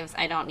between waves,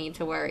 I don't need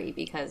to worry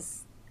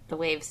because the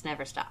waves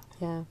never stop.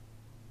 Yeah.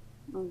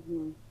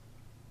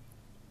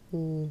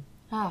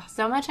 Oh,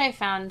 so much I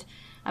found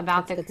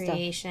about the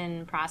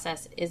creation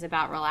process is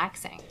about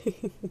relaxing.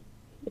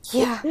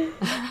 Yeah.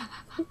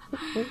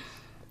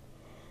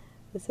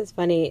 This is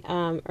funny.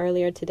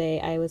 Earlier today,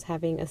 I was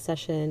having a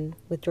session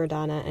with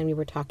Jordana, and we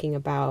were talking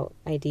about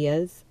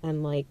ideas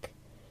and like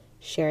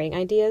sharing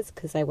ideas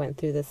because I went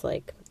through this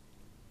like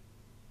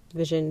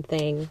vision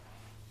thing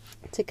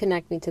to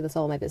connect me to the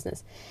soul of my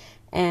business.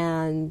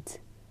 And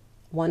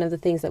one of the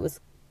things that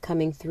was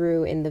coming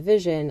through in the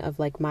vision of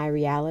like my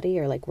reality,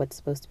 or like what's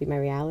supposed to be my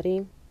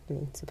reality, I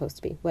mean, supposed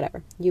to be,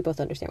 whatever, you both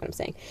understand what I'm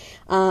saying.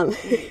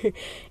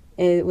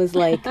 It was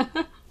like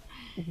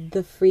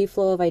the free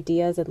flow of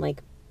ideas, and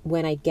like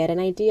when I get an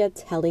idea,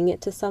 telling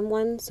it to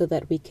someone so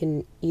that we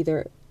can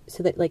either,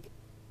 so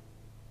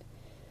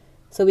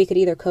we could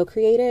either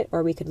co-create it,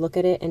 or we could look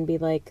at it and be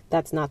like,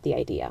 that's not the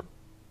idea,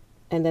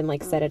 and then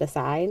like set it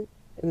aside.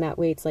 And that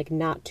way it's like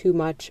not too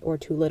much or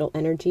too little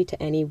energy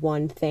to any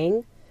one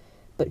thing,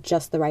 but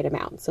just the right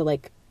amount. So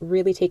like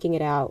really taking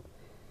it out,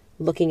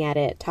 looking at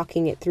it,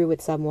 talking it through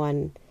with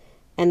someone,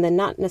 and then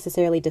not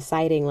necessarily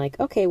deciding like,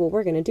 okay, well,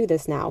 we're going to do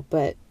this now,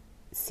 but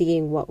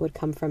seeing what would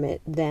come from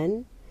it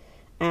then.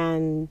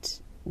 And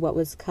what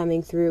was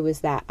coming through is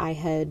that I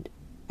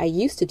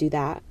used to do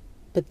that,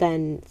 but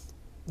then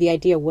the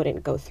idea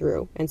wouldn't go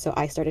through. And so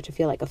I started to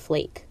feel like a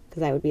flake,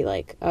 because I would be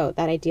like, oh,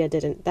 that idea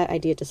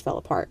just fell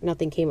apart.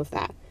 Nothing came of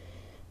that.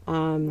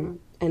 And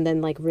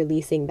then like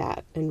releasing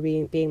that and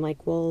being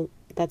like, well,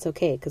 that's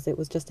okay, because it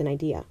was just an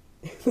idea.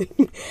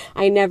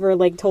 I never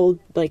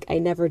I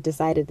never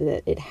decided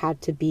that it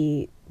had to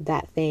be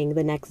that thing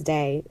the next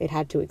day. It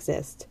had to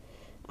exist.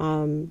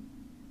 So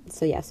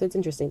it's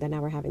interesting that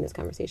now we're having this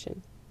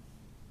conversation.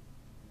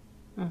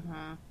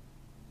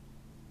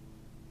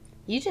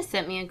 You just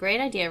sent me a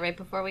great idea right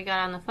before we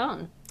got on the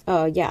phone.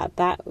 Oh yeah,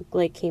 that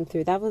like came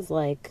through. That was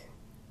like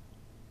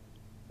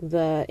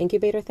the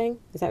incubator thing.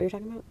 Is that what you're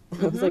talking about?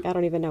 I was like, I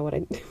don't even know what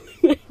I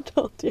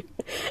told you.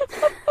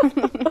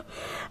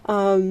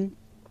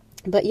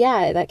 But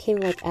yeah, that came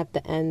like at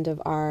the end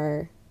of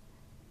our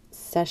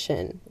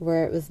session,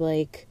 where it was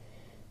like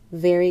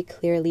very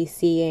clearly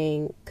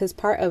seeing, because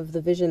part of the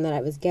vision that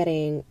I was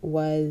getting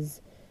was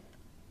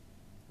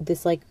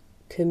this like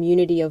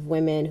community of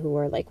women who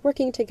were like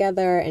working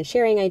together and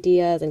sharing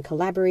ideas and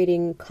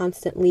collaborating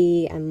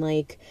constantly, and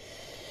like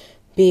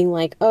being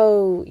like,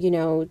 oh, you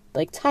know,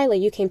 like Tyla,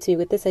 you came to me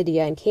with this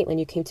idea, and Katelyn,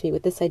 you came to me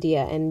with this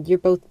idea, and you're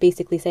both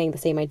basically saying the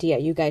same idea.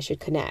 You guys should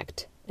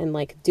connect. And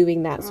like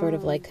doing that sort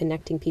of like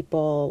connecting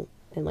people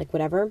and like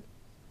whatever.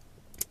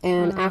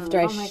 And after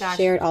I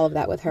shared all of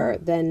that with her,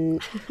 then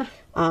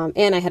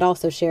and I had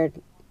also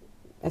shared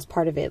as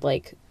part of it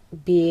like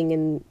being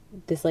in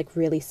this like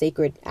really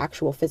sacred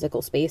actual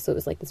physical space. So it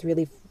was like this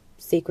really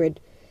sacred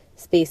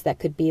space that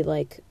could be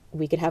like,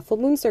 we could have full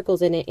moon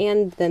circles in it,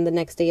 and then the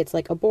next day it's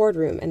like a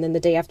boardroom, and then the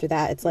day after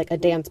that it's like a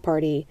dance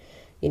party,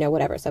 you know,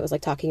 whatever. So I was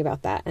like talking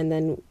about that, and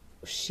then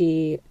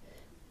she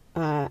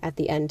at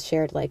the end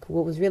shared, like,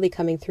 what was really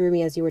coming through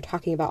me as you were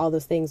talking about all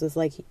those things was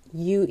like,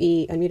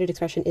 UE, Unmuted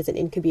Expression, is an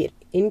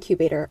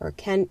incubator, or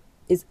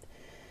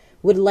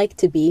would like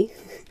to be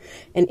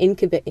an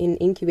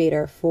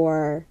incubator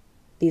for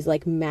these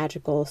like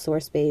magical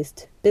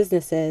source-based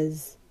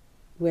businesses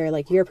where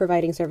like you're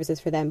providing services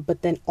for them,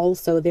 but then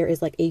also there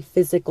is like a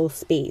physical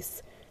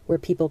space where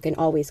people can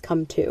always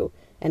come to,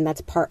 and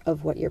that's part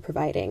of what you're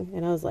providing.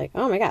 And I was like,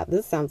 oh my God,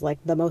 this sounds like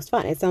the most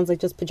fun. It sounds like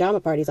just pajama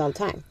parties all the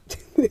time.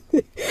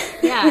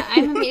 Yeah,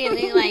 I'm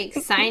immediately like,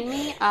 sign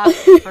me up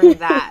for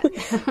that.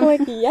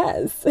 Like,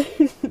 yes.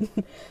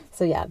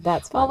 So yeah,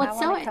 that's fun. Well,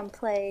 I want to come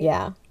play.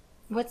 Yeah.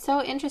 What's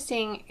so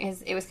interesting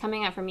is it was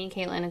coming up for me,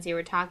 Katelyn, as you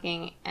were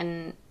talking,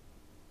 and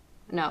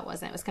no, it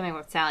wasn't. It was coming up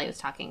when Sally was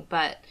talking,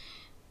 but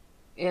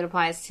it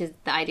applies to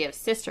the idea of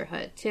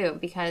sisterhood too,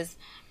 because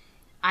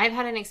I've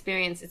had an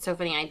experience. It's so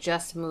funny. I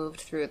just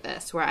moved through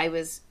this where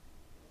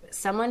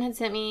someone had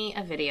sent me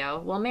a video.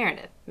 Well,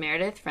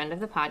 Meredith, friend of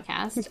the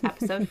podcast,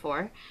 episode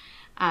 4,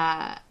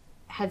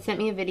 had sent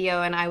me a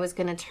video, and I was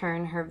going to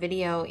turn her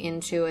video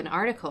into an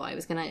article. I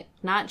was going to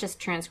not just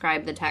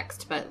transcribe the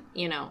text, but,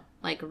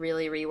 like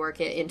really rework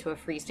it into a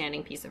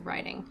freestanding piece of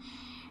writing.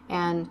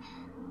 And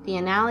the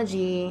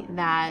analogy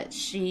that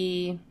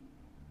she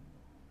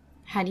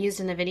had used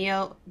in the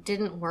video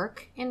didn't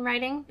work in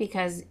writing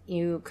because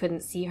you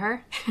couldn't see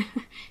her.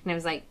 And it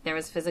was like there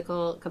was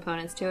physical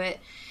components to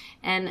it.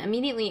 And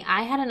immediately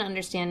I had an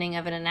understanding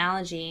of an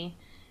analogy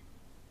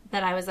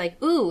that I was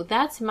like, ooh,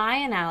 that's my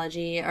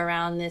analogy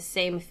around this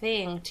same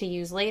thing to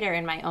use later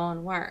in my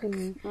own work.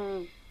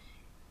 Mm-hmm.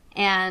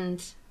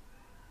 And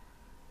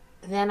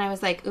then I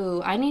was like, ooh,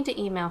 I need to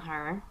email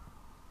her.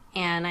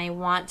 And I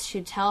want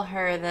to tell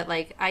her that,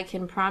 like, I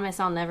can promise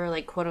I'll never,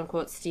 like, quote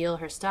unquote, steal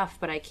her stuff,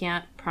 but I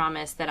can't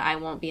promise that I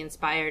won't be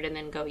inspired and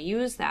then go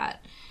use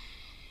that.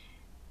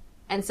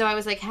 And so I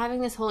was, like,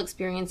 having this whole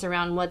experience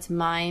around what's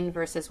mine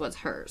versus what's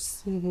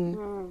hers.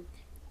 Mm-hmm.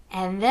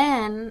 And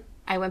then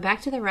I went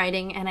back to the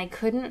writing, and I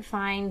couldn't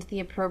find the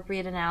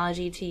appropriate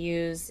analogy to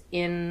use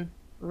in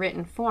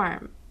written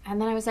form.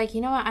 And then I was like,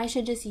 you know what? I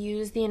should just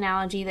use the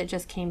analogy that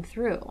just came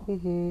through.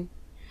 Mm-hmm.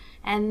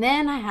 And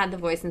then I had the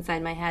voice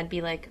inside my head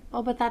be like,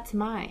 oh, but that's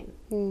mine.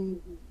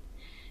 Mm-hmm.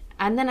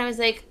 And then I was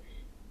like,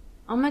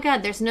 oh my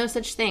God, there's no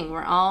such thing.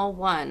 We're all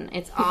one.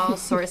 It's all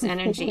source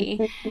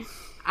energy.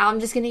 I'm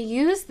just going to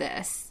use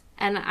this.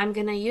 And I'm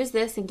going to use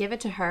this and give it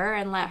to her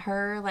and let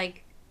her,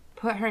 like,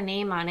 put her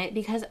name on it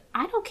because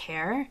I don't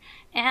care.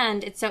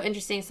 And it's so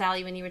interesting,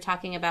 Sally, when you were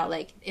talking about,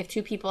 like, if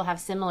two people have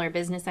similar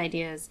business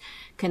ideas,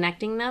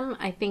 connecting them,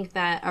 I think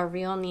that a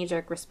real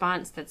knee-jerk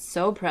response that's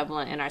so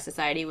prevalent in our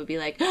society would be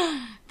like,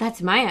 oh,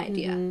 that's my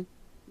idea.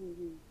 Mm-hmm.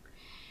 Mm-hmm.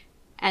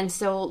 And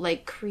so,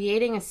 like,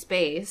 creating a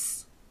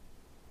space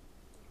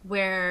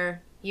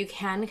where you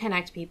can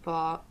connect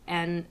people,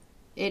 and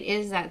it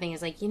is that thing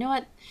is like, you know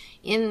what,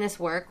 in this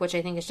work, which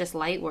I think is just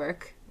light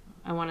work,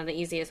 and one of the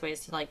easiest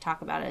ways to, like,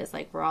 talk about it is,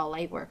 like, we're all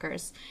light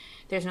workers.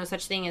 There's no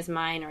such thing as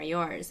mine or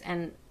yours.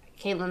 And,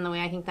 Katelyn, the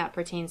way I think that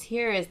pertains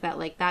here is that,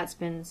 like, that's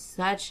been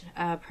such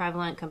a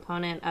prevalent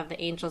component of the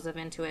Angels of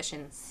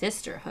Intuition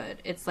sisterhood.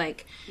 It's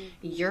like,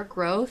 your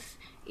growth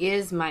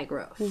is my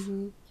growth.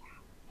 Mm-hmm.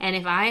 And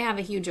if I have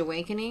a huge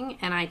awakening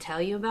and I tell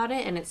you about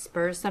it and it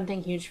spurs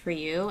something huge for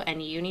you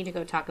and you need to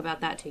go talk about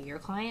that to your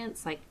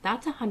clients, like,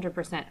 that's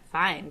 100%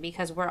 fine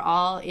because we're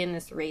all in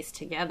this race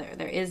together.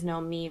 There is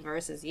no me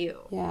versus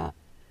you. Yeah.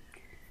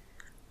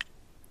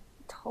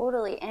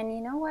 Totally. And you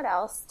know what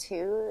else,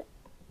 too,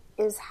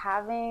 is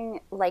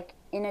having, like,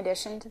 in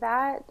addition to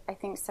that, I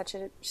think such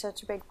a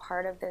big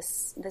part of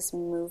this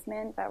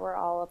movement that we're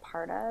all a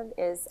part of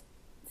is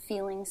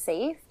feeling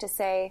safe to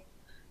say,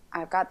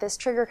 I've got this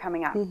trigger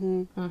coming up.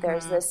 Mm-hmm.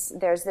 Mm-hmm.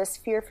 There's this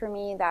fear for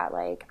me that,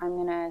 like, I'm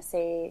going to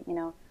say,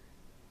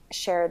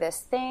 share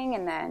this thing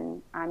and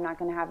then I'm not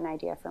going to have an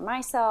idea for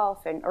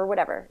myself or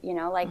whatever,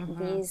 like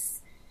mm-hmm.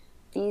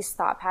 these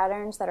thought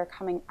patterns that are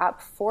coming up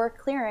for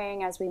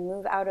clearing as we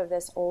move out of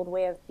this old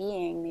way of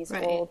being, these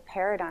right. old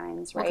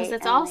paradigms, right? Because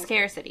it's all, like,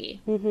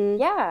 scarcity.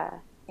 Mm-hmm. Yeah,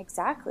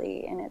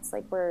 exactly. And it's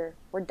like, we're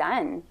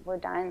done. We're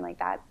done. Like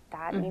that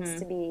mm-hmm. needs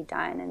to be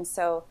done. And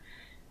so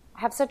I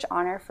have such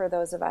honor for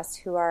those of us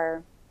who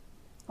are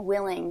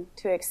willing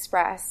to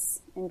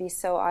express and be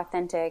so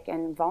authentic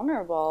and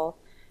vulnerable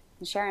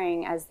and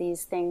sharing as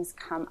these things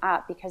come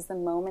up, because the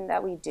moment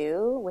that we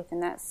do within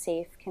that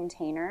safe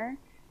container,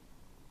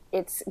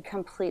 it's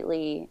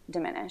completely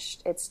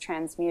diminished. It's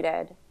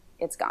transmuted.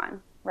 It's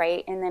gone,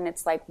 right? And then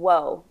it's like,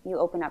 whoa, you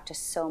open up to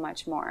so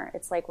much more.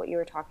 It's like what you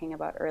were talking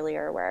about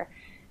earlier where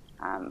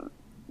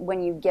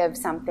when you give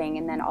something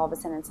and then all of a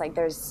sudden it's like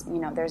there's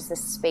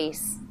this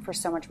space for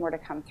so much more to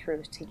come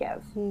through to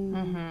give.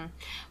 Mm-hmm.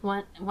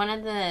 One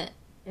of the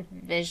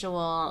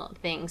visual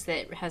things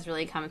that has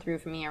really come through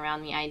for me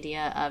around the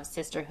idea of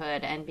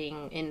sisterhood and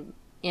being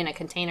in a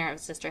container of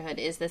sisterhood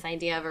is this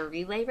idea of a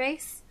relay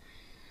race.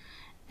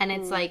 And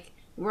it's like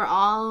we're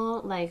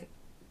all, like,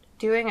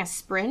 doing a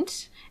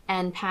sprint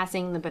and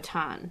passing the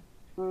baton.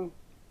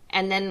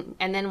 And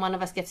then one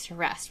of us gets to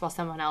rest while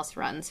someone else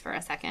runs for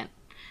a second.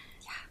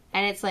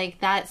 And it's like,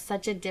 that's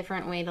such a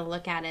different way to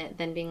look at it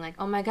than being like,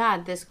 oh my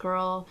God, this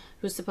girl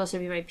who's supposed to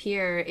be my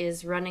peer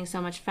is running so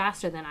much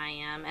faster than I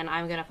am and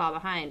I'm going to fall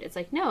behind. It's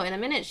like, no, in a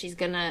minute she's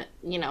going to,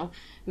 you know,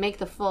 make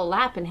the full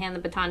lap and hand the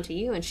baton to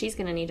you, and she's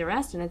going to need to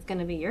rest, and it's going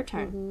to be your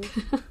turn.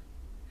 Mm-hmm.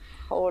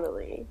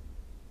 Totally.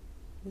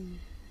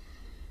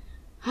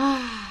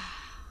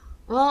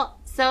 Well,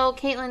 so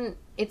Katelyn,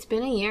 it's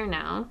been a year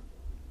now.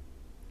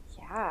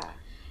 Yeah.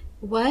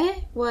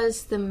 What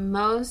was the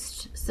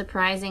most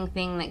surprising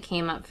thing that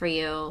came up for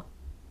you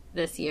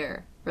this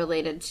year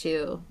related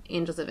to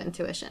Angels of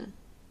Intuition?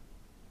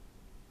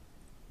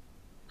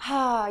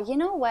 You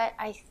know what?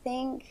 I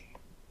think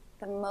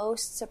the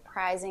most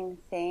surprising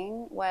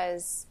thing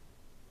was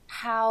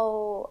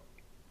how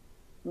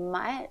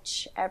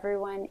much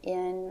everyone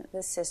in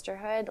the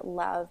sisterhood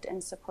loved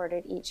and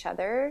supported each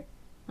other,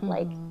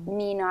 like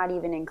me not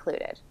even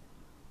included.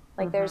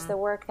 Like there's the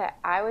work that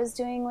I was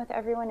doing with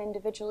everyone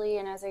individually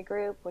and as a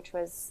group, which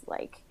was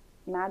like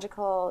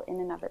magical in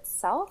and of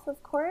itself,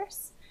 of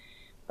course.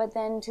 But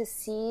then to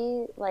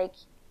see like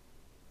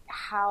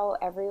how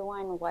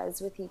everyone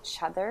was with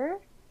each other,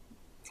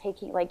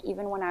 taking like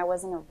even when I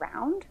wasn't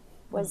around,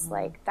 was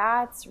like,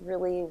 that's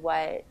really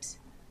what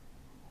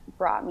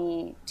brought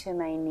me to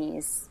my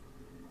knees.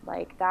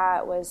 Like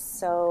that was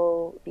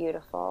so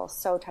beautiful,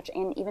 so touching.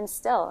 And even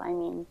still, I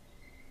mean,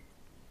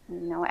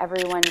 you know,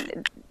 everyone,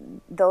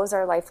 those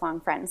are lifelong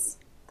friends.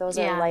 Those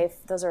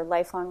are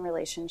lifelong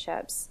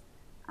relationships.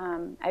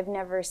 I've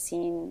never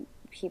seen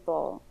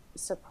people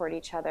support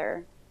each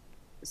other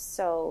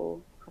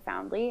so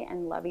profoundly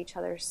and love each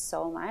other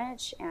so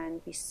much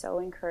and be so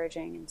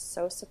encouraging and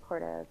so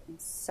supportive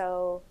and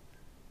so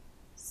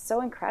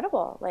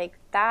incredible. Like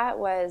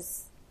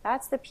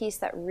that's the piece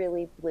that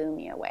really blew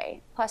me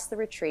away. Plus the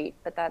retreat,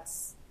 but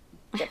that's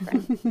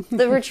different.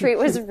 The retreat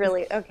was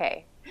really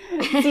okay.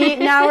 See,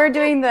 now we're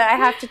doing I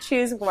have to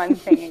choose one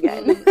thing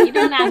again. You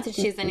don't have to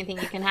choose anything.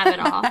 You can have it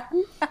all.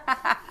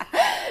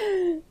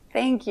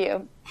 Thank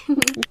you.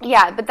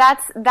 Yeah, but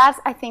that's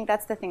I think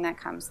that's the thing that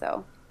comes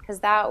though,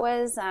 because that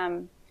was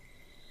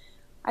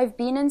I've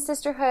been in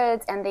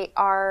sisterhoods and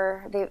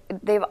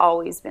they've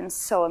always been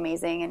so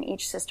amazing, and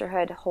each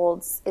sisterhood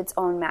holds its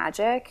own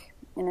magic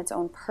and its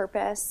own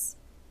purpose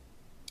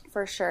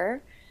for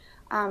sure.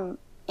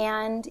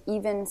 And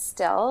even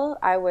still,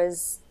 I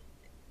was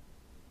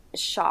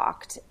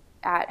shocked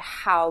at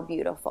how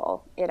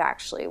beautiful it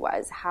actually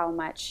was, how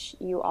much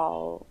you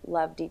all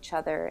loved each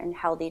other and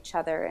held each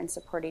other and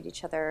supported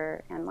each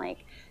other. And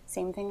like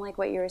same thing like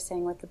what you were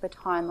saying with the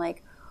baton,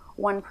 like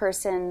one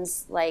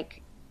person's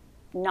like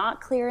not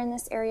clear in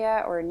this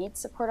area or needs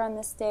support on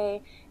this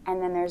day,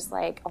 and then there's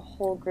like a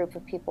whole group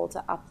of people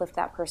to uplift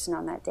that person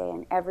on that day,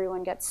 and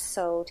everyone gets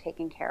so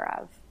taken care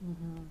of.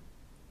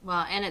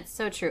 Well, and it's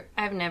so true.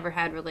 I've never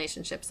had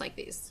relationships like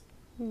these.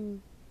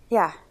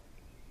 Yeah.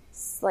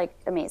 It's like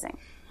amazing.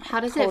 How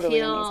does it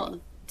feel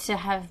to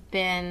have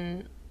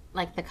been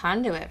like the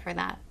conduit for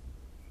that?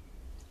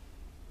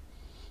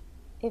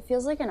 It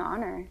feels like an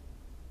honor.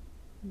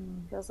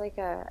 It feels like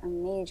a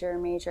major,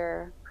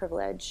 major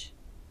privilege.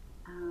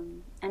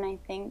 And I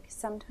think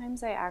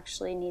sometimes I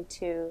actually need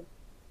to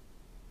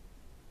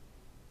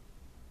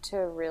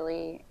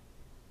really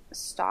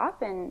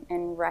stop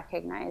and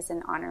recognize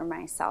and honor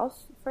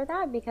myself for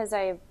that, because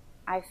I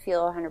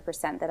feel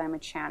 100% that I'm a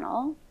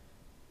channel,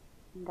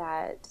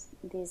 that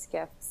these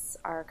gifts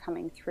are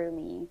coming through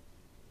me.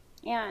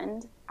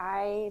 And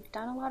I've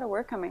done a lot of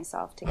work on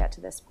myself to get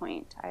to this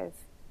point.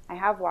 I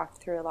have walked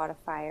through a lot of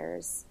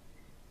fires.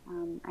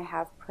 I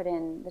have put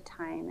in the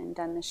time and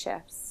done the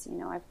shifts. You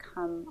know, I've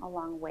come a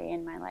long way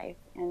in my life.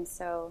 And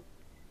so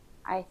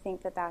I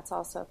think that that's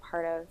also a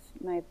part of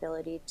my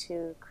ability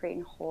to create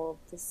and hold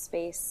the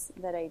space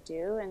that I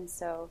do. And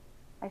so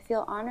I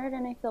feel honored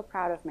and I feel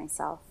proud of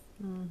myself.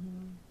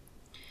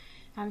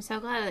 I'm so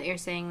glad that you're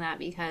saying that,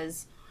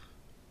 because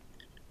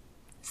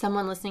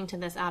someone listening to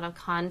this out of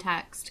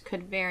context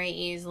could very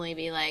easily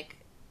be like,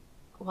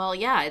 well,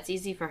 yeah, it's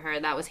easy for her.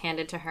 That was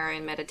handed to her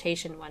in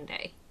meditation one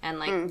day. And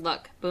like,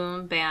 look,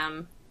 boom,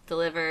 bam,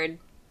 delivered.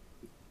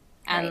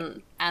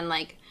 And and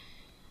like,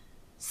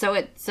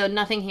 so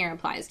nothing here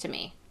applies to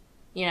me.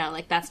 You know,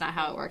 like that's not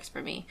how it works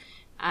for me.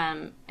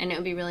 And it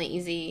would be really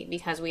easy,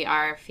 because we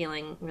are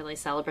feeling really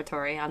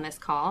celebratory on this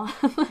call,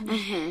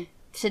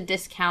 to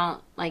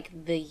discount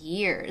like the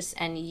years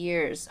and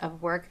years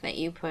of work that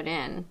you put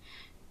in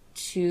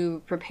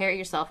to prepare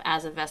yourself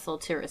as a vessel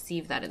to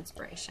receive that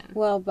inspiration.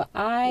 Well, but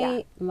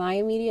my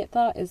immediate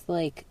thought is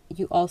like,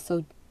 you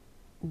also,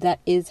 that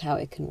is how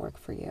it can work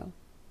for you,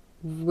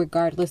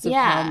 regardless of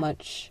how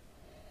much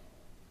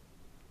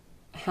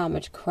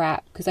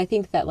crap. Because I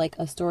think that like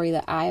a story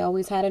that I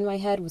always had in my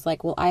head was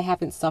like, well, I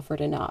haven't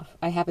suffered enough.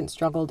 I haven't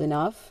struggled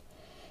enough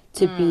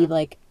to be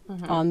like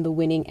on the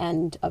winning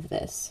end of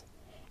this.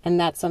 And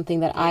that's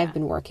something that I've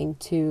been working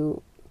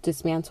to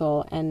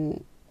dismantle.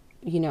 And,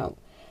 you know,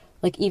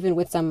 like even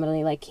with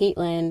somebody like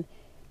Katelyn,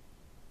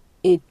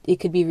 it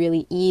could be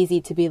really easy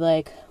to be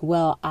like,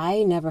 well,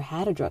 I never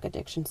had a drug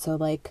addiction, so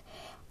like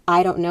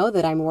I don't know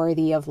that I'm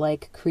worthy of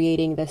like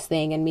creating this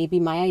thing, and maybe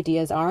my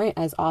ideas aren't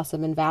as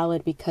awesome and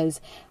valid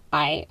because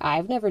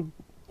I've never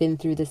been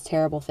through this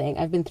terrible thing.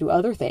 I've been through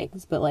other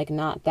things, but like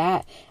not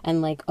that.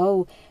 And like,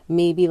 oh,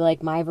 maybe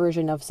like my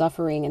version of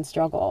suffering and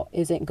struggle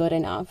isn't good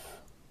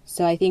enough.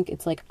 So I think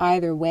it's like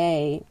either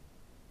way,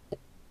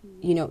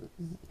 you know,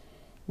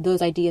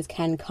 those ideas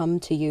can come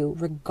to you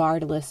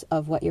regardless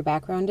of what your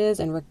background is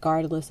and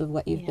regardless of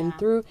what you've been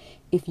through,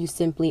 if you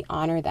simply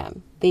honor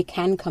them. They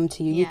can come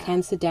to you. You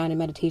can sit down in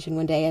meditation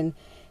one day and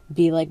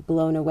be like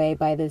blown away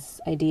by this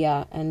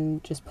idea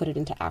and just put it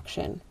into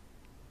action.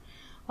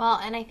 Well,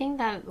 and I think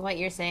that what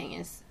you're saying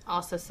is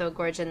also so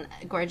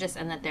gorgeous,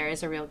 and that there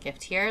is a real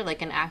gift here,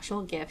 like an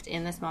actual gift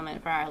in this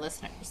moment for our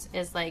listeners,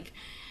 is like,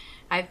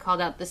 I've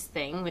called out this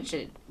thing,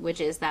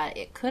 which is that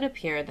it could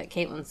appear that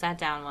Katelyn sat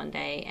down one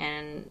day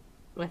and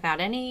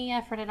without any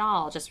effort at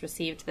all just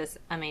received this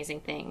amazing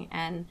thing.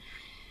 And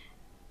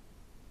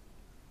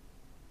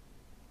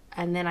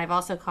then I've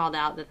also called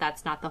out that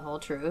that's not the whole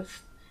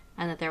truth,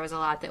 and that there was a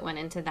lot that went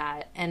into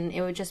that. And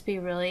it would just be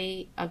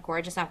really a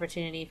gorgeous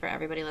opportunity for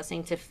everybody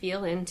listening to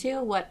feel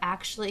into what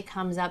actually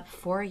comes up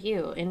for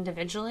you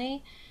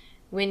individually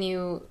when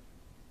you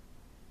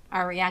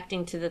are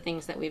reacting to the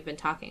things that we've been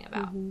talking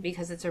about,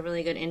 because it's a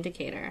really good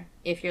indicator.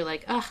 If you're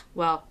like, oh,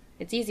 well,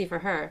 it's easy for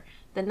her,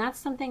 then that's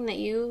something that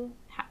you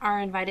are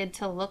invited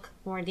to look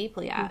more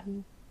deeply at,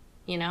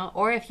 you know?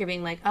 Or if you're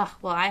being like, oh,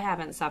 well, I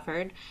haven't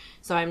suffered,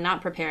 so I'm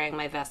not preparing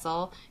my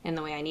vessel in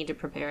the way I need to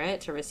prepare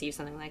it to receive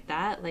something like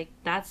that. Like,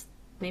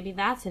 maybe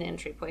that's an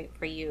entry point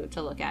for you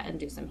to look at and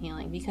do some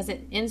healing, because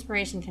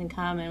inspiration can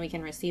come and we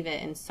can receive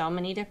it in so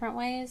many different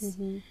ways.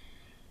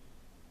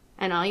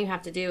 And all you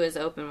have to do is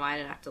open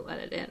wide enough to let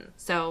it in.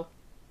 So,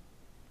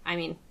 I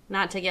mean,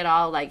 not to get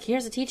all like,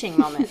 here's a teaching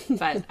moment,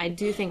 but I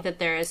do think that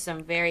there is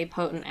some very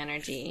potent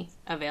energy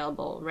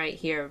available right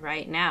here,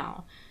 right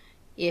now,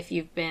 if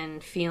you've been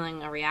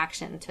feeling a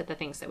reaction to the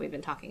things that we've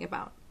been talking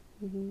about.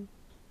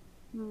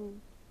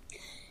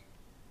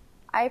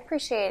 I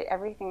appreciate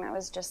everything that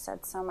was just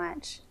said so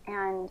much.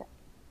 And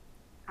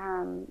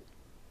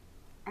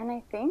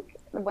I think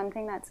the one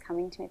thing that's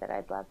coming to me that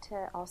I'd love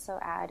to also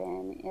add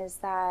in is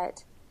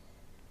that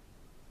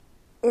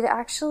it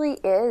actually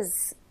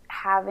is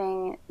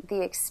having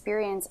the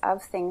experience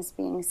of things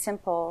being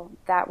simple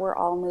that we're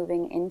all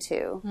moving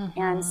into.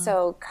 And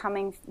so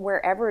coming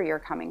wherever you're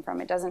coming from,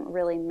 it doesn't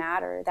really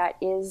matter. That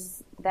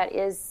is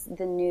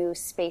the new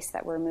space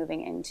that we're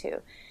moving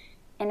into.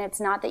 And it's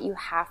not that you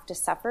have to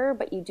suffer,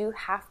 but you do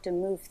have to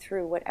move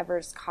through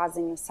whatever's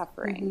causing the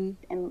suffering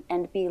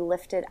and be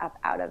lifted up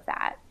out of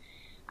that.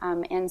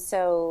 And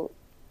so,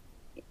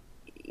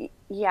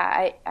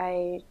 yeah,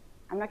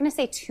 I'm not going to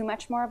say too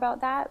much more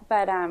about that,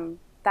 but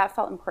that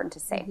felt important to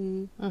say.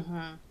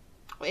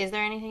 Is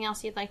there anything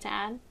else you'd like to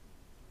add?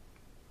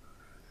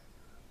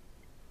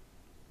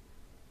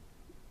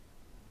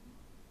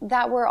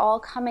 That we're all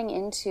coming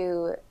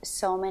into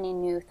so many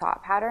new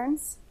thought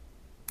patterns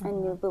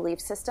and new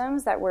belief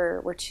systems that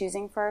we're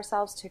choosing for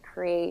ourselves to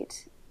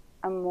create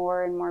a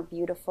more and more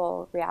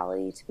beautiful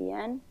reality to be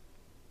in.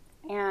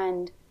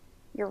 And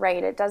you're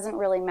right, it doesn't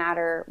really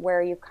matter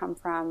where you've come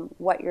from,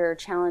 what your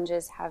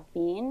challenges have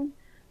been,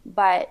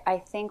 but I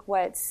think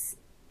what's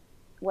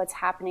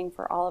happening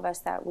for all of us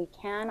that we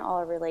can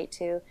all relate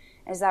to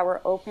is that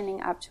we're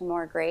opening up to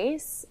more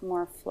grace,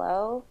 more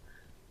flow,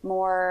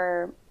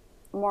 more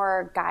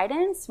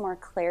guidance, more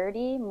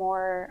clarity,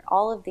 more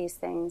all of these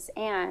things.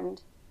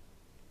 And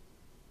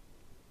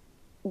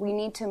we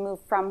need to move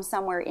from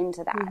somewhere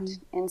into that.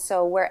 And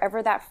so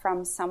wherever that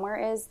from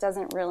somewhere is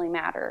doesn't really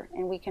matter.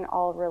 And we can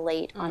all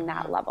relate on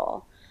that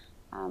level.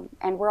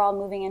 And we're all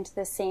moving into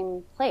the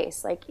same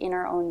place, like in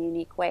our own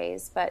unique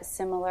ways, but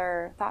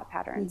similar thought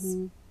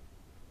patterns.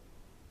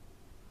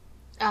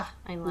 Oh,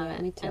 I love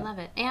it. Me too. I love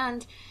it.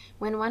 And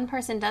when one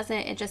person does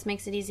it, it just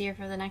makes it easier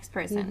for the next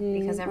person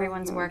because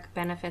everyone's work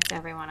benefits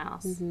everyone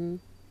else.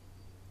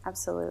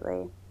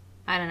 Absolutely.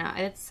 I don't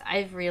know.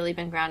 I've really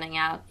been grounding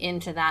out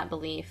into that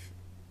belief,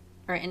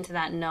 or into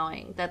that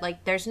knowing that,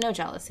 like, there's no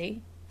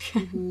jealousy.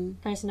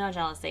 There's no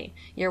jealousy.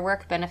 Your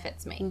work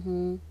benefits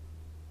me.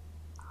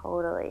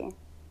 Totally.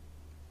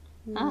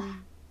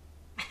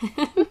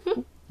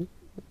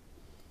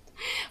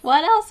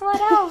 What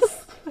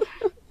else?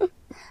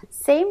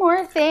 Say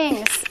more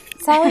things.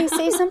 Sally,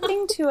 say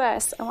something to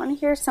us. I want to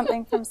hear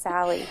something from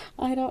Sally.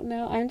 I don't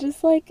know. I'm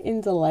just like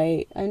in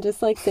delight. I'm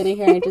just like sitting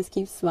here and I just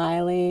keep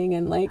smiling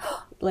and like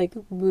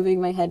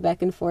moving my head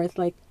back and forth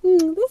like,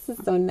 this is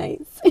so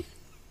nice.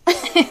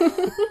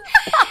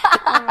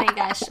 Oh my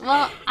gosh.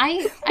 Well,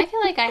 I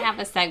feel like I have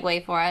a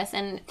segue for us,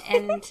 and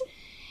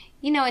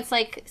you know, it's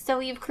like, so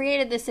you've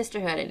created this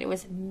sisterhood, and it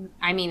was,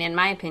 I mean, in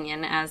my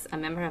opinion, as a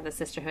member of the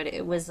sisterhood,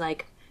 it was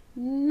like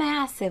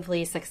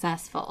massively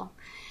successful.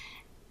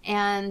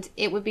 And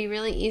it would be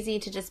really easy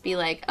to just be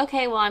like,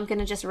 okay, well, I'm going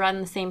to just run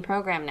the same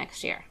program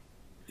next year.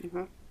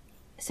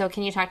 So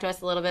can you talk to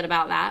us a little bit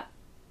about that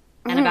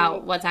and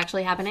about what's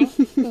actually happening?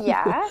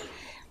 Yeah.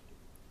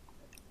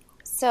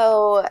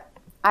 So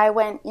I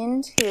went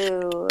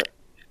into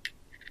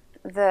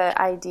the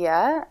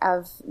idea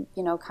of,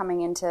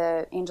 coming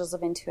into Angels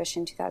of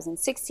Intuition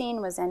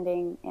 2016 was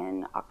ending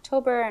in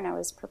October, and I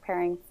was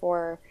preparing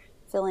for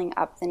filling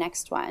up the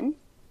next one,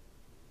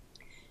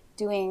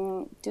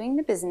 doing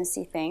the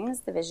businessy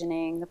things, the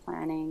visioning, the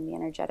planning, the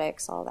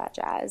energetics, all that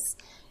jazz,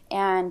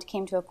 and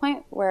came to a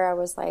point where I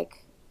was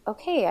like,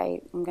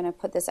 okay, I'm going to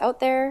put this out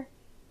there.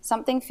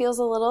 Something feels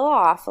a little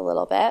off a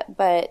little bit,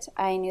 but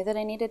I knew that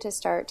I needed to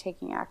start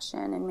taking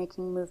action and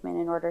making movement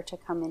in order to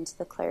come into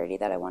the clarity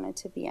that I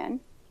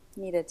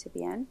needed to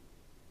be in.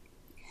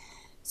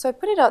 So I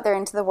put it out there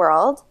into the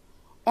world,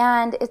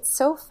 and it's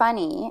so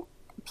funny.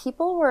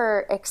 People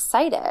were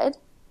excited,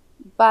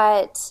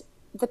 but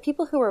the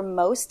people who were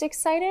most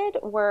excited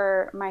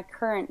were my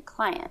current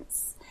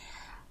clients.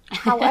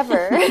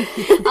 However,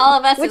 all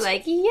of us are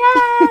like,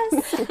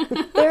 yes!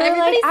 They're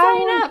like,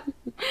 sign up.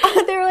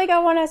 They're like, I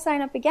want to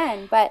sign up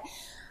again. But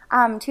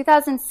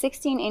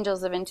 2016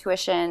 Angels of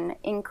Intuition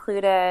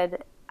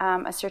included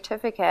a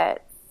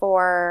certificate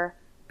for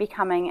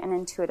becoming an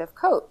intuitive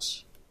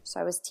coach. So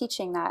I was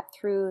teaching that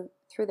through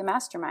the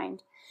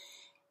mastermind.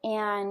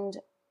 And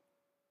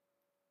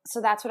so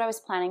that's what I was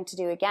planning to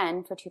do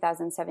again for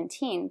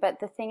 2017.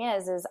 But the thing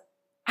is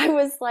I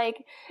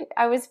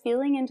was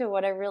feeling into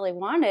what I really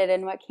wanted,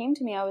 and what came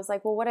to me, I was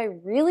like, well, what I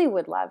really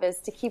would love is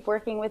to keep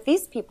working with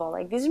these people.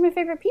 Like, these are my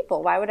favorite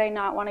people. Why would I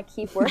not want to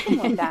keep working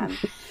with them?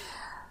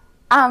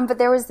 But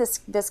there was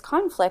this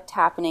conflict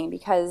happening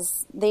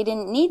because they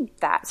didn't need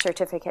that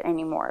certificate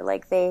anymore.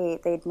 Like,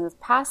 they'd moved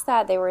past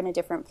that. They were in a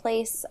different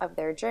place of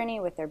their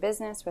journey with their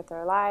business, with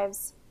their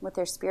lives, with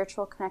their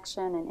spiritual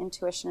connection and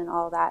intuition and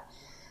all of that.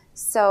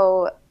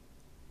 So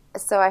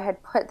I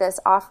had put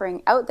this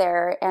offering out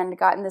there and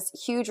gotten this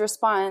huge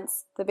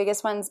response, the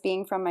biggest ones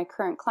being from my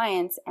current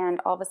clients, and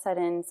all of a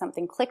sudden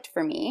something clicked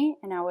for me,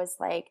 and I was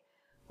like,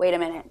 wait a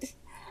minute.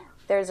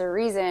 There's a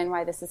reason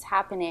why this is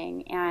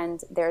happening,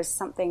 and there's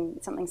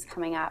something's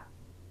coming up.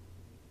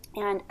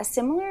 And a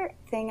similar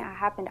thing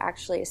happened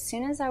actually as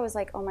soon as I was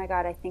like, oh my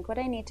God, I think what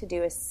I need to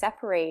do is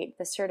separate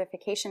the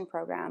certification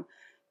program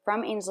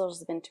from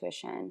Angels of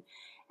Intuition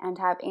and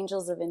have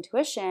Angels of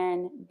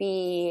Intuition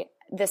be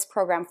this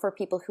program for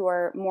people who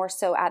are more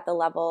so at the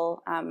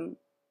level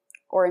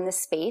or in the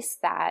space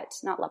that,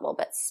 not level,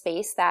 but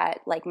space that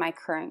like my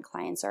current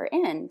clients are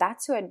in.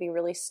 That's who I'd be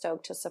really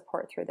stoked to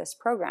support through this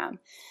program.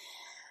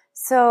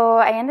 So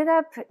I ended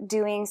up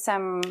doing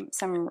some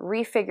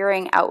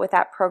refiguring out with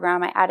that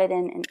program. I added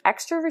in an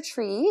extra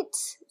retreat.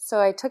 So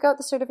I took out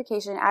the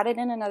certification, added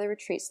in another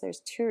retreat. So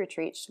there's 2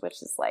 retreats,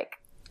 which is like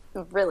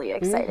really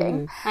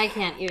exciting. I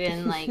can't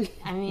even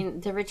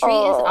the retreat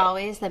is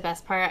always the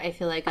best part, I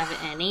feel like, of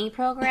any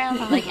program.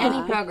 Like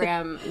any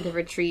program, the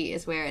retreat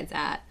is where it's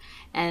at.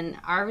 And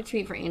our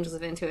retreat for Angels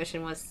of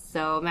Intuition was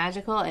so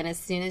magical. And as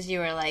soon as you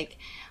were like,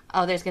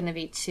 oh, there's going to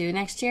be 2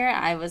 next year,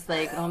 I was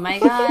like, oh my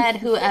God,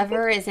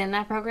 whoever is in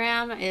that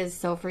program is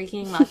so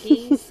freaking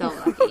lucky. So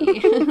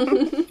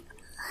lucky.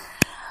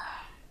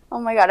 Oh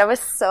my God, I was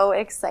so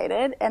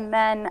excited. And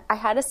then I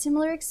had a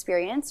similar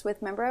experience with,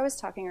 remember I was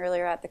talking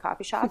earlier at the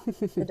coffee shop,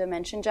 the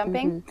dimension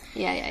jumping? Mm-hmm.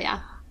 Yeah.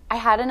 I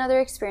had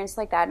another experience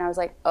like that, and I was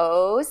like,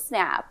 oh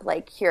snap,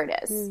 like here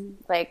it is.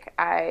 Like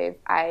I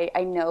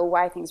know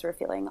why things were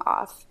feeling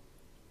off.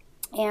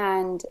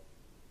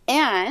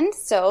 And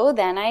so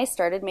then I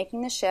started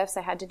making the shifts.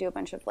 I had to do a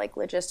bunch of like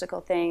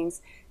logistical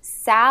things.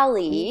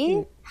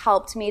 Sally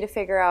helped me to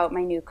figure out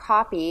my new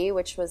copy,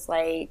 which was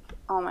like,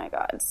 oh my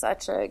God,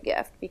 such a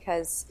gift,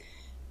 because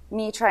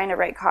me trying to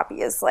write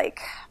copy is like,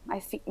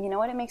 you know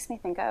what it makes me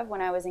think of? When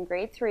I was in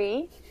grade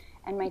 3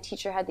 and my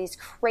teacher had these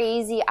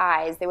crazy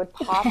eyes. They would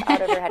pop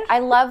out of her head. I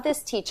love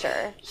this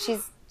teacher.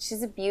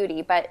 She's a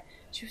beauty, but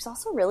she was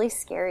also really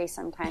scary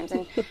sometimes.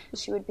 And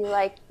she would be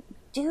like,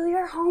 do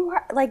your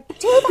homework, like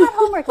do that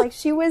homework. Like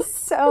she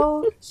used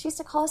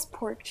to call us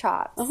pork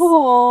chops.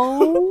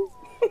 Oh.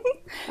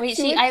 Wait,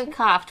 I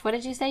coughed. What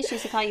did you say? She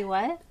used to call you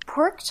what?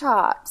 Pork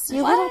chops.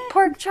 You little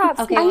pork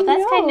chops. Okay, well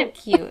that's kind of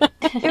cute.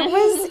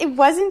 It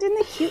wasn't in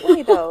the cute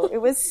way though. It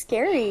was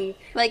scary.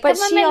 Like, but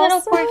come on, my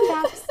little pork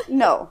chops.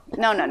 No.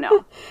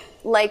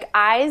 Like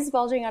eyes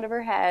bulging out of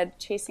her head,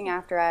 chasing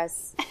after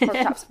us, pork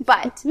chops.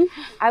 But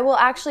I will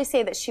actually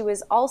say that she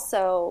was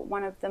also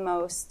one of the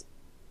most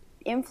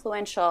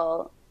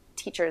influential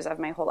teachers of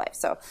my whole life.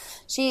 So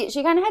she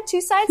kind of had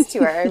 2 sides to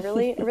her. I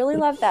really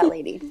love that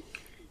lady.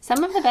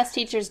 Some of the best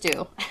teachers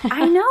do.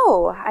 I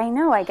know.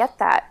 I get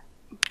that.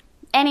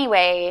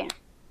 Anyway,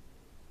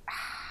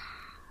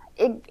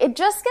 it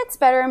just gets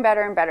better and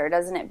better and better,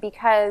 doesn't it?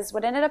 Because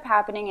what ended up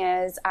happening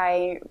is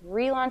I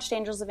relaunched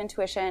Angels of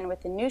Intuition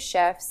with the new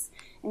shifts.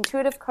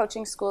 Intuitive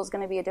Coaching School is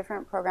going to be a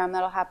different program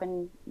that'll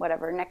happen,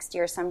 next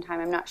year sometime.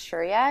 I'm not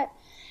sure yet.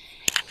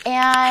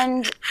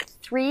 And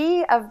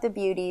 3 of the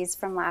beauties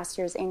from last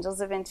year's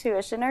Angels of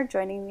Intuition are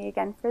joining me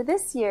again for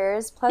this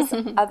year's, plus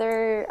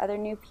other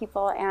new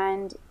people.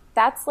 And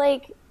that's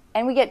like,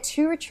 and we get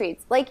 2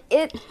 retreats. Like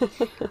it,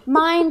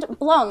 mind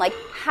blown. Like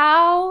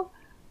who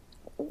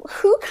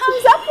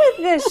comes up with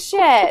this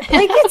shit?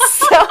 Like it's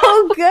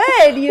so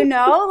good,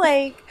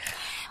 Like,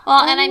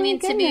 Well, and I my mean,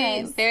 to be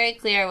goodness. very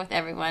clear with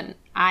everyone,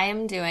 I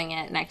am doing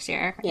it next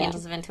year, Yeah.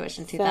 Angels of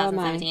Intuition So am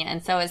I. 2017,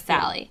 and so is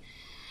Sally.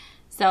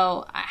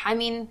 So, I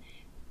mean,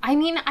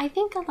 I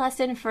think a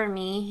lesson for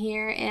me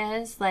here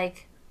is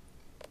like,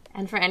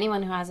 and for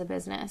anyone who has a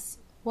business,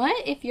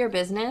 what if your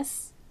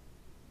business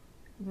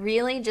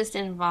really just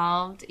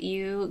involved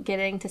you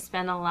getting to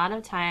spend a lot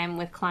of time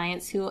with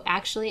clients who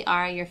actually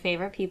are your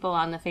favorite people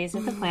on the face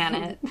of the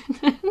planet?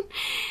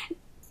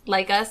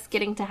 Like us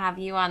getting to have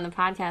you on the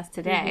podcast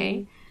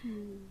today.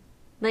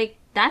 Like,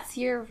 that's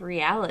your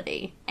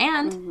reality.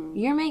 And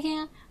you're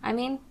making,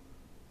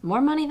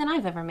 more money than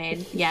I've ever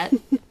made yet.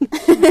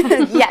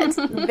 Yet.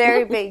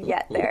 Very big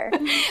yet there.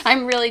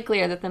 I'm really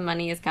clear that the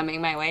money is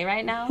coming my way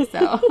right now,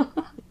 so.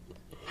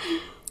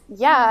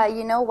 Yeah,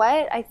 you know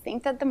what? I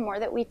think that the more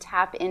that we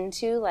tap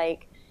into,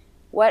 like,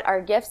 what our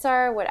gifts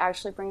are, what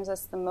actually brings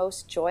us the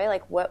most joy,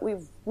 like, what we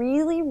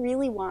really,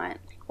 really want,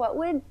 like, what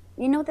would,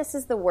 this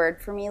is the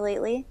word for me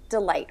lately,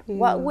 delight.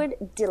 What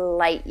would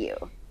delight you?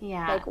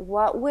 Yeah. Like,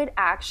 what would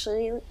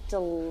actually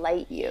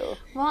delight you?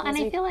 Well, and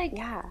I feel like...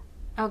 Yeah.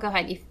 Oh, go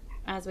ahead.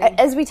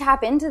 As we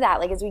tap into that,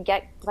 like, as we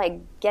get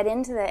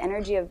into the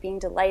energy of being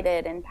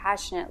delighted and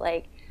passionate,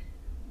 like,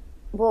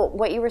 well,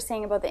 what you were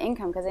saying about the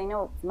income, because I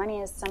know money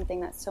is something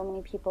that so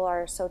many people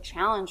are so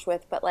challenged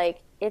with, but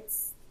like it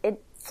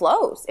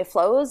flows. It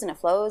flows and it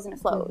flows and it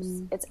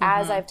flows. It's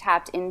as I've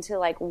tapped into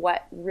like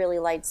what really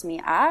lights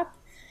me up,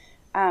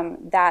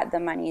 that the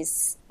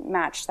money's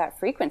matched that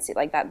frequency,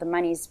 like that the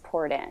money's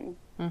poured in.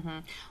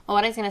 Well,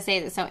 what I was going to say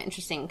is so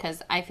interesting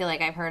because I feel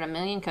like I've heard a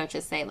million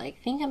coaches say,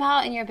 like, think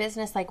about in your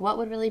business, like, what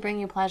would really bring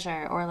you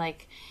pleasure? Or,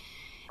 like,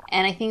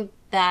 and I think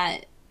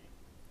that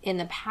in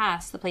the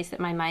past, the place that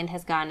my mind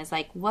has gone is,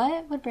 like,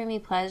 what would bring me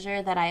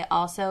pleasure that I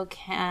also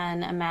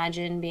can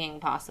imagine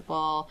being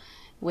possible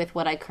with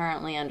what I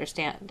currently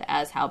understand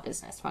as how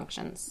business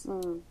functions?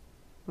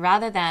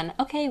 Rather than,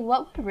 okay,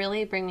 what would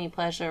really bring me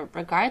pleasure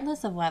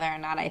regardless of whether or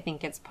not I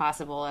think it's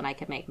possible and I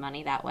could make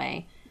money that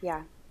way?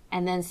 Yeah.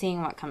 And then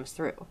seeing what comes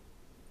through.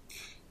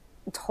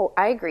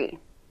 I agree.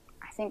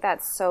 I think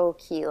that's so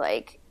key,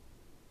 like,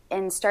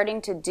 and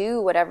starting to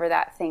do whatever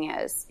that thing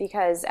is,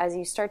 because as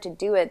you start to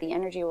do it, the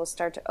energy will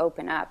start to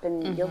open up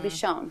and you'll be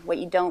shown what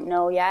you don't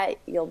know yet.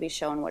 You'll be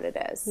shown what it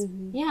is.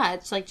 Yeah,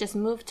 it's like just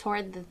move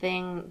toward the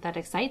thing that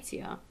excites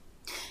you.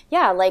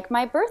 Yeah, like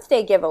my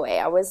birthday giveaway,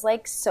 I was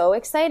like so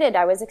excited.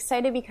 I was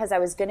excited because I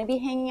was going to be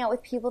hanging out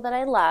with people that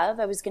I love.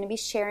 I was going to be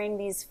sharing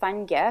these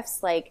fun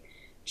gifts, like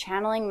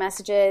channeling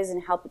messages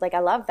and help. Like, I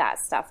love that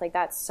stuff. Like,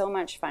 that's so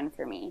much fun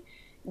for me.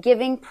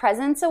 Giving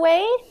presents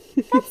away,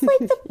 that's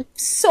like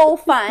so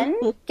fun.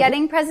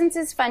 Getting presents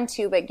is fun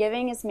too, but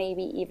giving is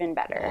maybe even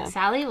better. Yeah.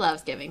 Sally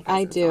loves giving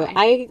I presents do.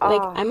 away.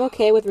 I'm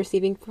okay with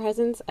receiving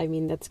presents. I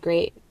mean, that's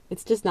great.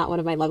 It's just not one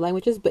of my love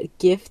languages, but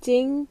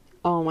gifting,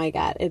 oh my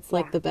God, it's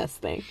like the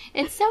best thing.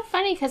 It's so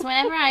funny because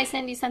whenever I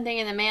send you something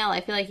in the mail,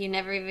 I feel like you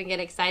never even get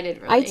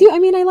excited, really. I do. I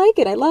mean, I like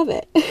it. I love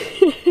it.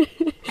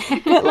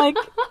 But like,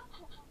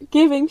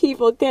 giving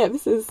people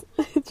gifts is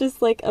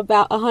just like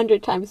about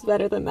 100 times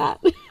better than that.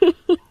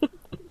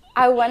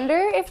 I wonder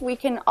if we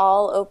can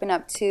all open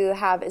up to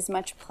have as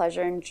much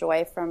pleasure and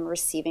joy from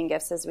receiving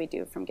gifts as we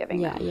do from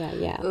giving them.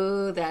 Yeah.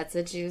 Ooh, that's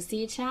a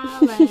juicy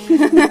challenge.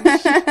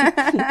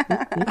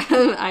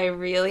 I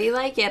really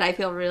like it. I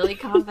feel really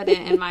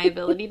confident in my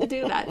ability to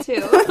do that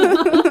too.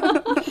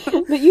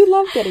 But you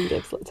love getting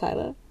gifts,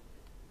 Tyler.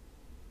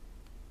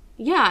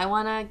 Yeah, I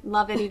want to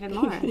love it even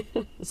more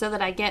so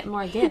that I get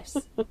more gifts.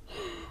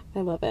 I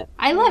love it.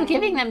 I love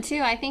giving them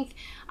too. I think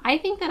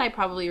that I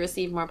probably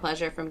receive more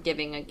pleasure from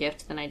giving a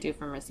gift than I do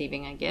from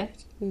receiving a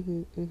gift.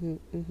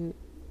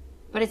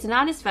 But it's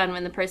not as fun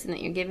when the person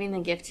that you're giving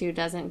the gift to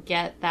doesn't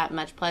get that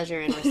much pleasure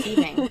in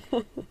receiving.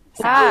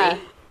 Sorry.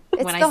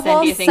 When I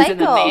send you things in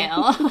the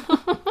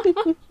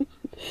mail.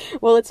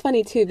 Well, it's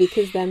funny too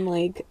because then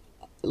like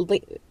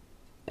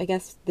I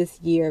guess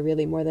this year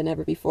really more than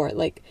ever before,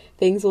 like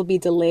things will be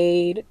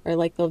delayed or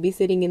like they'll be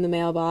sitting in the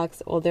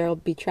mailbox or they'll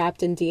be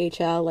trapped in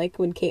DHL, like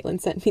when Katelyn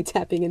sent me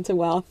Tapping Into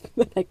Wealth,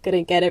 but I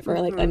couldn't get it for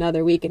like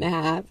another week and a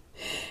half.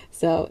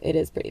 So it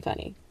is pretty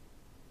funny.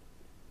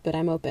 But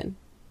I'm open.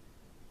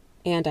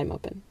 And I'm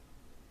open.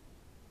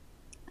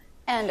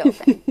 And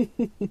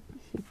open.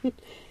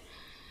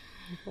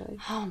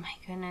 Oh my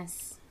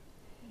goodness.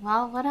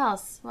 Well, what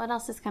else? What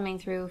else is coming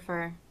through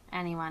for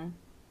anyone?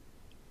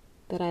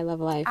 That I love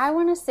life. I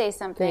want to say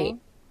something.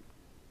 Great.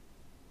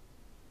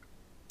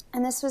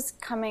 And this was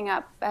coming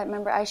up. I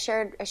remember I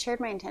shared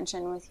my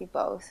intention with you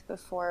both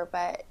before,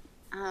 but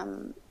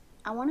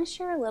I want to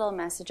share a little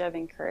message of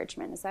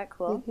encouragement. Is that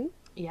cool?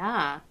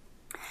 Yeah.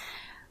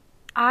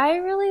 I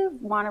really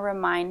want to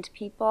remind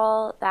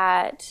people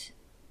that,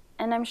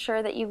 and I'm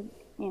sure that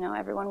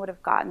everyone would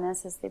have gotten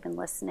this as they've been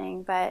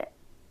listening, but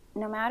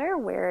no matter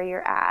where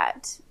you're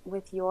at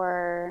with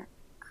your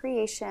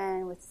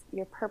creation, with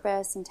your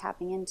purpose and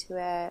tapping into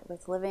it,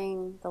 with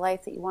living the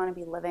life that you want to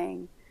be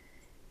living,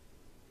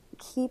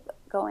 keep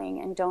going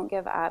and don't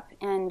give up,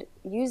 and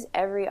use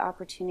every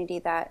opportunity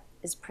that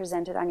is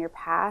presented on your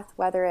path,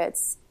 whether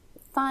it's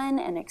fun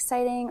and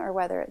exciting or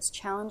whether it's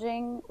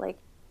challenging, like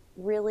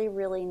really,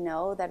 really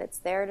know that it's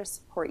there to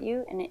support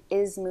you and it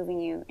is moving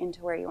you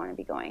into where you want to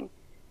be going.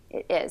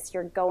 It is.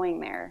 You're going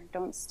there.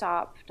 Don't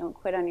stop. Don't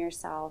quit on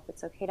yourself.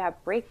 It's okay to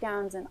have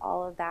breakdowns and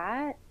all of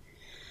that.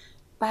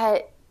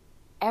 But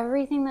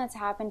everything that's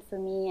happened for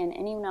me and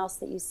anyone else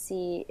that you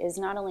see is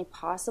not only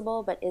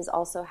possible, but is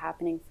also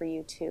happening for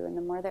you too. And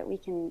the more that we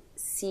can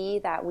see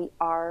that we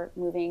are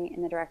moving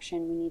in the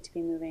direction we need to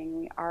be moving,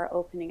 we are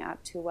opening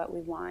up to what we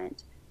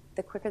want,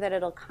 the quicker that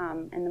it'll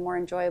come and the more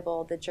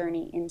enjoyable the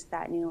journey into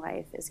that new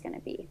life is going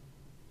to be.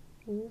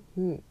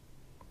 Mm-hmm.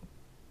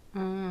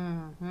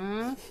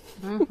 Mm-hmm.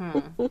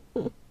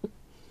 Mm-hmm.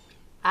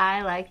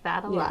 I like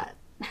that a lot.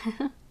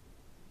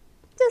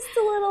 Just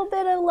a little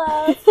bit of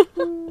love.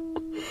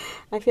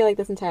 I feel like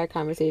this entire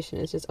conversation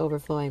is just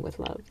overflowing with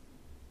love.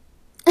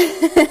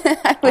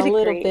 I would a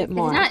little agree. bit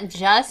more. It's not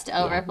just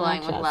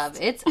overflowing not with just. love.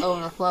 It's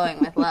overflowing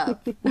with love.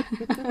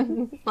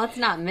 Let's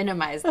not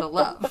minimize the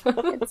love.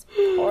 It's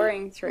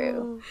pouring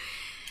through.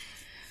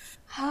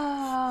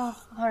 Oh,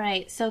 all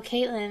right. So,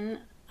 Katelyn,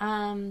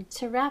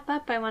 to wrap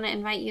up, I want to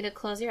invite you to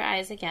close your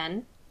eyes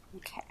again.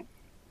 Okay.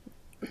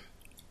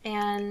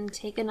 And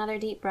take another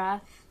deep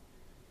breath.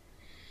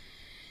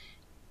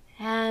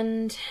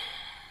 And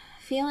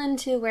feel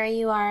into where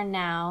you are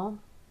now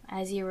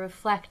as you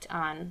reflect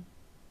on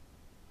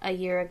a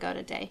year ago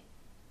today.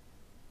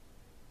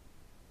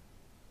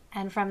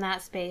 And from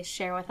that space,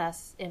 share with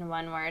us in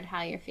one word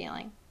how you're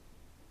feeling.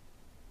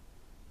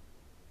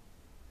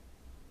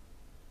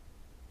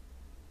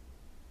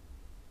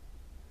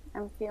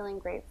 I'm feeling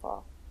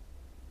grateful.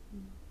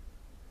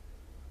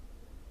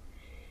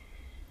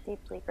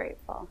 Deeply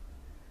grateful.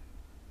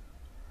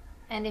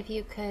 And if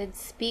you could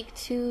speak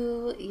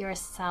to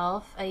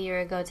yourself a year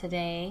ago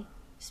today,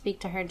 speak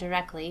to her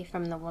directly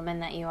from the woman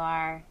that you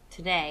are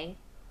today,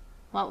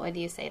 what would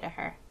you say to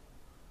her?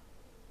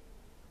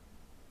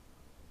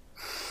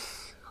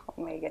 Oh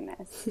my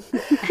goodness.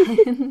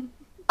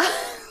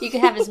 You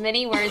could have as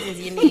many words as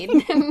you need.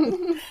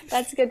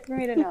 That's good for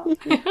me to know.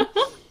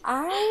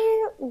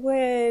 I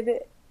would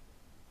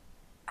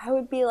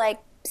be like,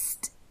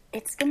 psst,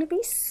 it's going to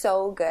be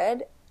so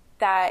good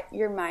that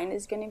your mind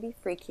is going to be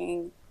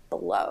freaking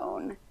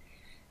blown.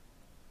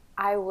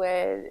 I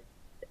would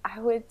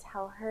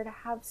tell her to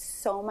have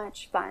so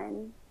much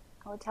fun.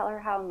 I would tell her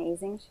how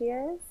amazing she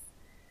is.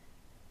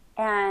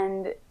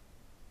 And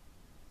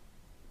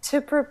to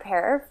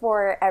prepare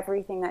for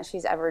everything that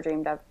she's ever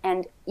dreamed of,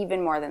 and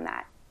even more than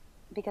that,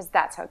 because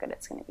that's how good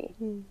it's going to be.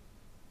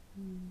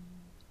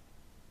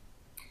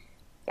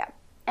 Yeah.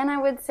 And I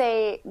would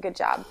say, good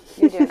job.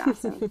 You're doing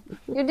awesome.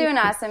 You're doing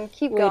awesome.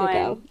 Keep going.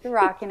 Go. You're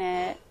rocking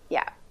it.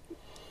 Yeah.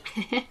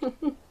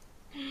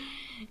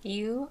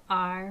 You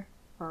are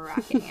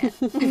rocking it.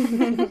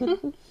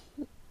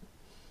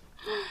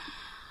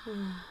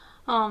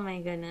 Oh my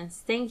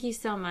goodness. Thank you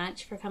so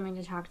much for coming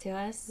to talk to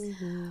us.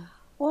 Mm-hmm.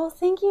 Well,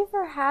 thank you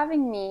for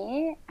having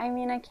me. I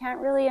mean, I can't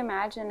really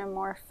imagine a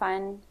more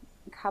fun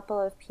couple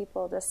of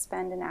people to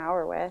spend an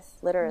hour with,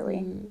 literally.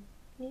 Mm-hmm.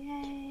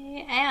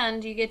 Yay.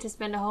 And you get to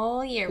spend a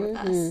whole year with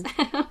us.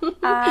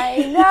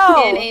 I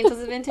know. In Angels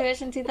of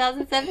Intuition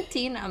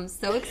 2017. I'm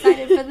so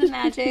excited for the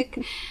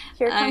magic.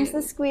 Here comes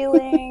the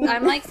squealing.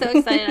 I'm like so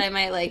excited I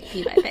might like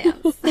pee my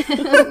pants.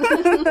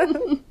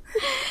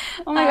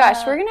 Oh my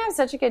gosh, we're going to have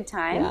such a good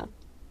time. Yeah.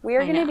 We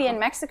are I going to be know. in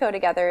Mexico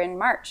together in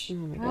March. Oh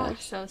my Gosh,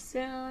 gosh. so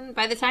soon.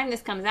 By the time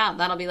this comes out,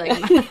 that'll be like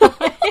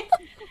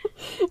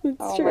It's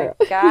Oh true.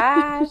 my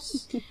gosh.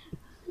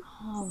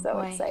 oh, So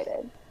boy.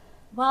 excited.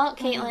 Well,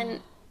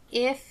 Katelyn,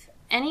 if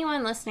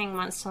anyone listening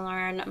wants to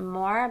learn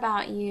more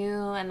about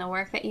you and the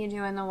work that you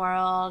do in the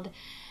world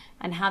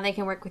and how they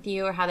can work with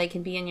you or how they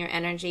can be in your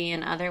energy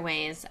in other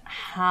ways,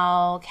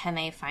 how can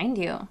they find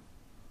you?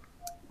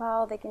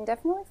 Well, they can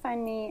definitely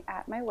find me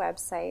at my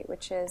website,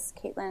 which is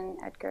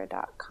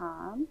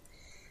KatelynEdgar.com,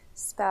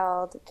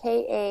 spelled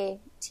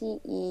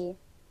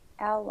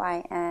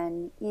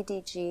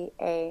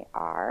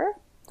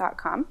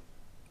KatelynEdgar.com.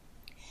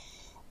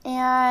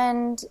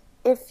 And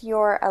if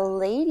you're a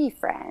lady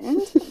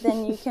friend,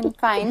 then you can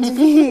find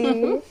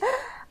me.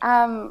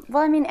 Well,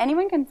 I mean,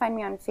 anyone can find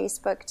me on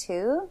Facebook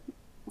too,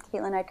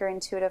 Katelyn Edgar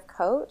Intuitive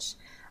Coach.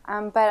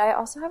 But I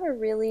also have a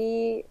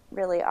really,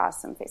 really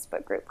awesome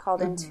Facebook group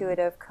called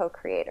Intuitive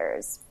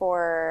Co-Creators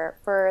for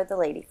the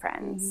lady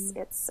friends.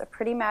 It's a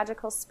pretty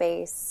magical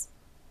space.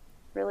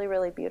 Really,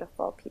 really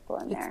beautiful people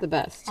in there. It's the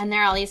best. And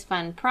there are all these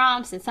fun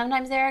prompts, and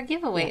sometimes there are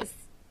giveaways.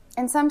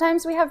 And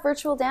sometimes we have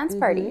virtual dance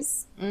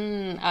parties.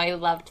 I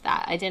loved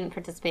that. I didn't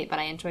participate, but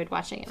I enjoyed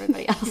watching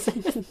everybody else.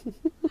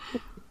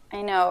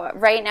 I know.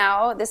 Right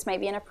now, this might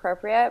be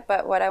inappropriate,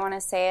 but what I want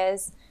to say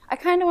is I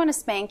kind of want to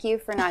spank you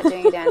for not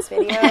doing a dance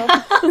video.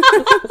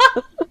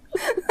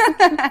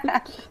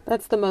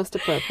 That's the most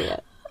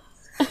appropriate.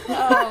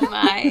 Oh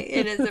my,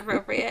 it is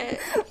appropriate.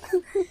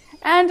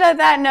 And on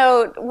that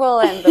note, we'll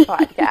end the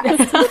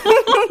podcast.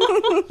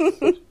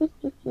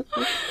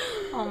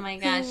 Oh my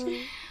gosh.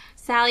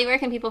 Sally, where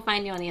can people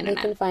find you on the They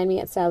internet? can find me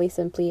at Sally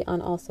Simply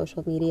on all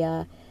social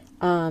media,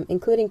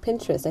 including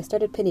Pinterest. I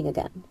started pinning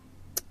again.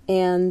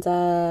 And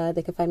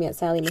they can find me at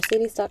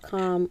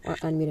sallymercedes.com or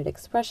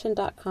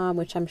unmutedexpression.com,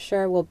 which I'm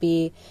sure will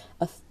be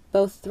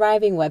both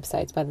thriving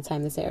websites by the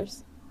time this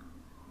airs.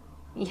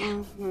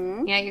 Yeah,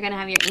 yeah, you're going to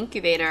have your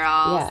incubator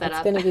all set up. Yeah,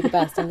 it's going to be the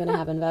best. I'm going to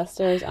have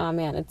investors. Oh,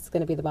 man, it's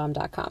going to be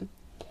thebomb.com.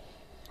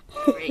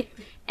 Great.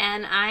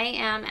 And I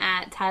am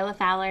at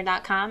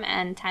tylafowler.com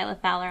and Tyla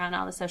Fowler on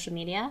all the social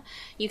media.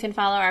 You can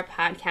follow our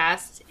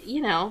podcast,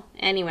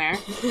 anywhere.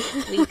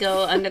 We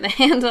go under the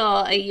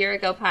handle A Year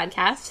Ago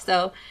Podcast.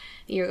 So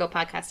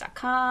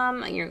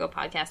yearagopodcast.com, A Year Ago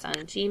Podcast on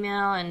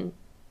Gmail. And,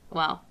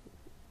 well,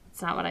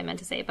 it's not what I meant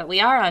to say, but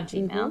we are on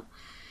Gmail. Mm-hmm.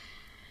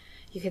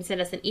 You can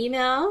send us an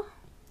email.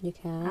 You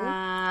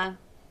can.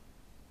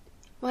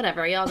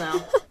 Whatever, y'all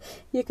know.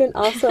 You can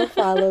also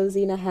follow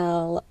Zena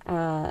Hell,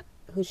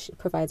 who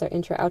provides our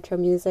intro-outro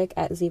music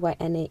at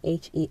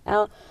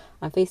ZYNAHEL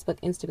on Facebook,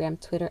 Instagram,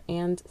 Twitter,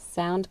 and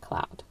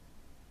SoundCloud.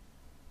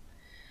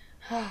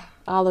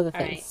 All of the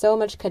things. Right. So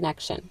much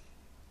connection.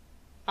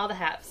 All the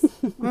haps.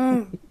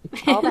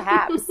 All the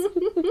haps.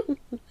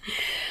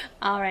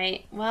 All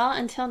right. Well,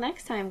 until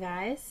next time,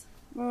 guys.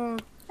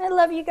 I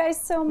love you guys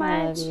so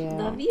much.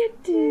 Love you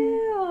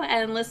too.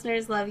 And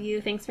listeners, love you.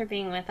 Thanks for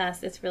being with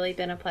us. It's really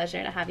been a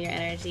pleasure to have your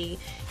energy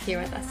here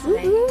with us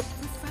today.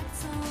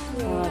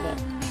 Love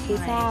it.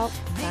 Peace out.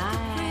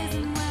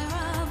 Bye.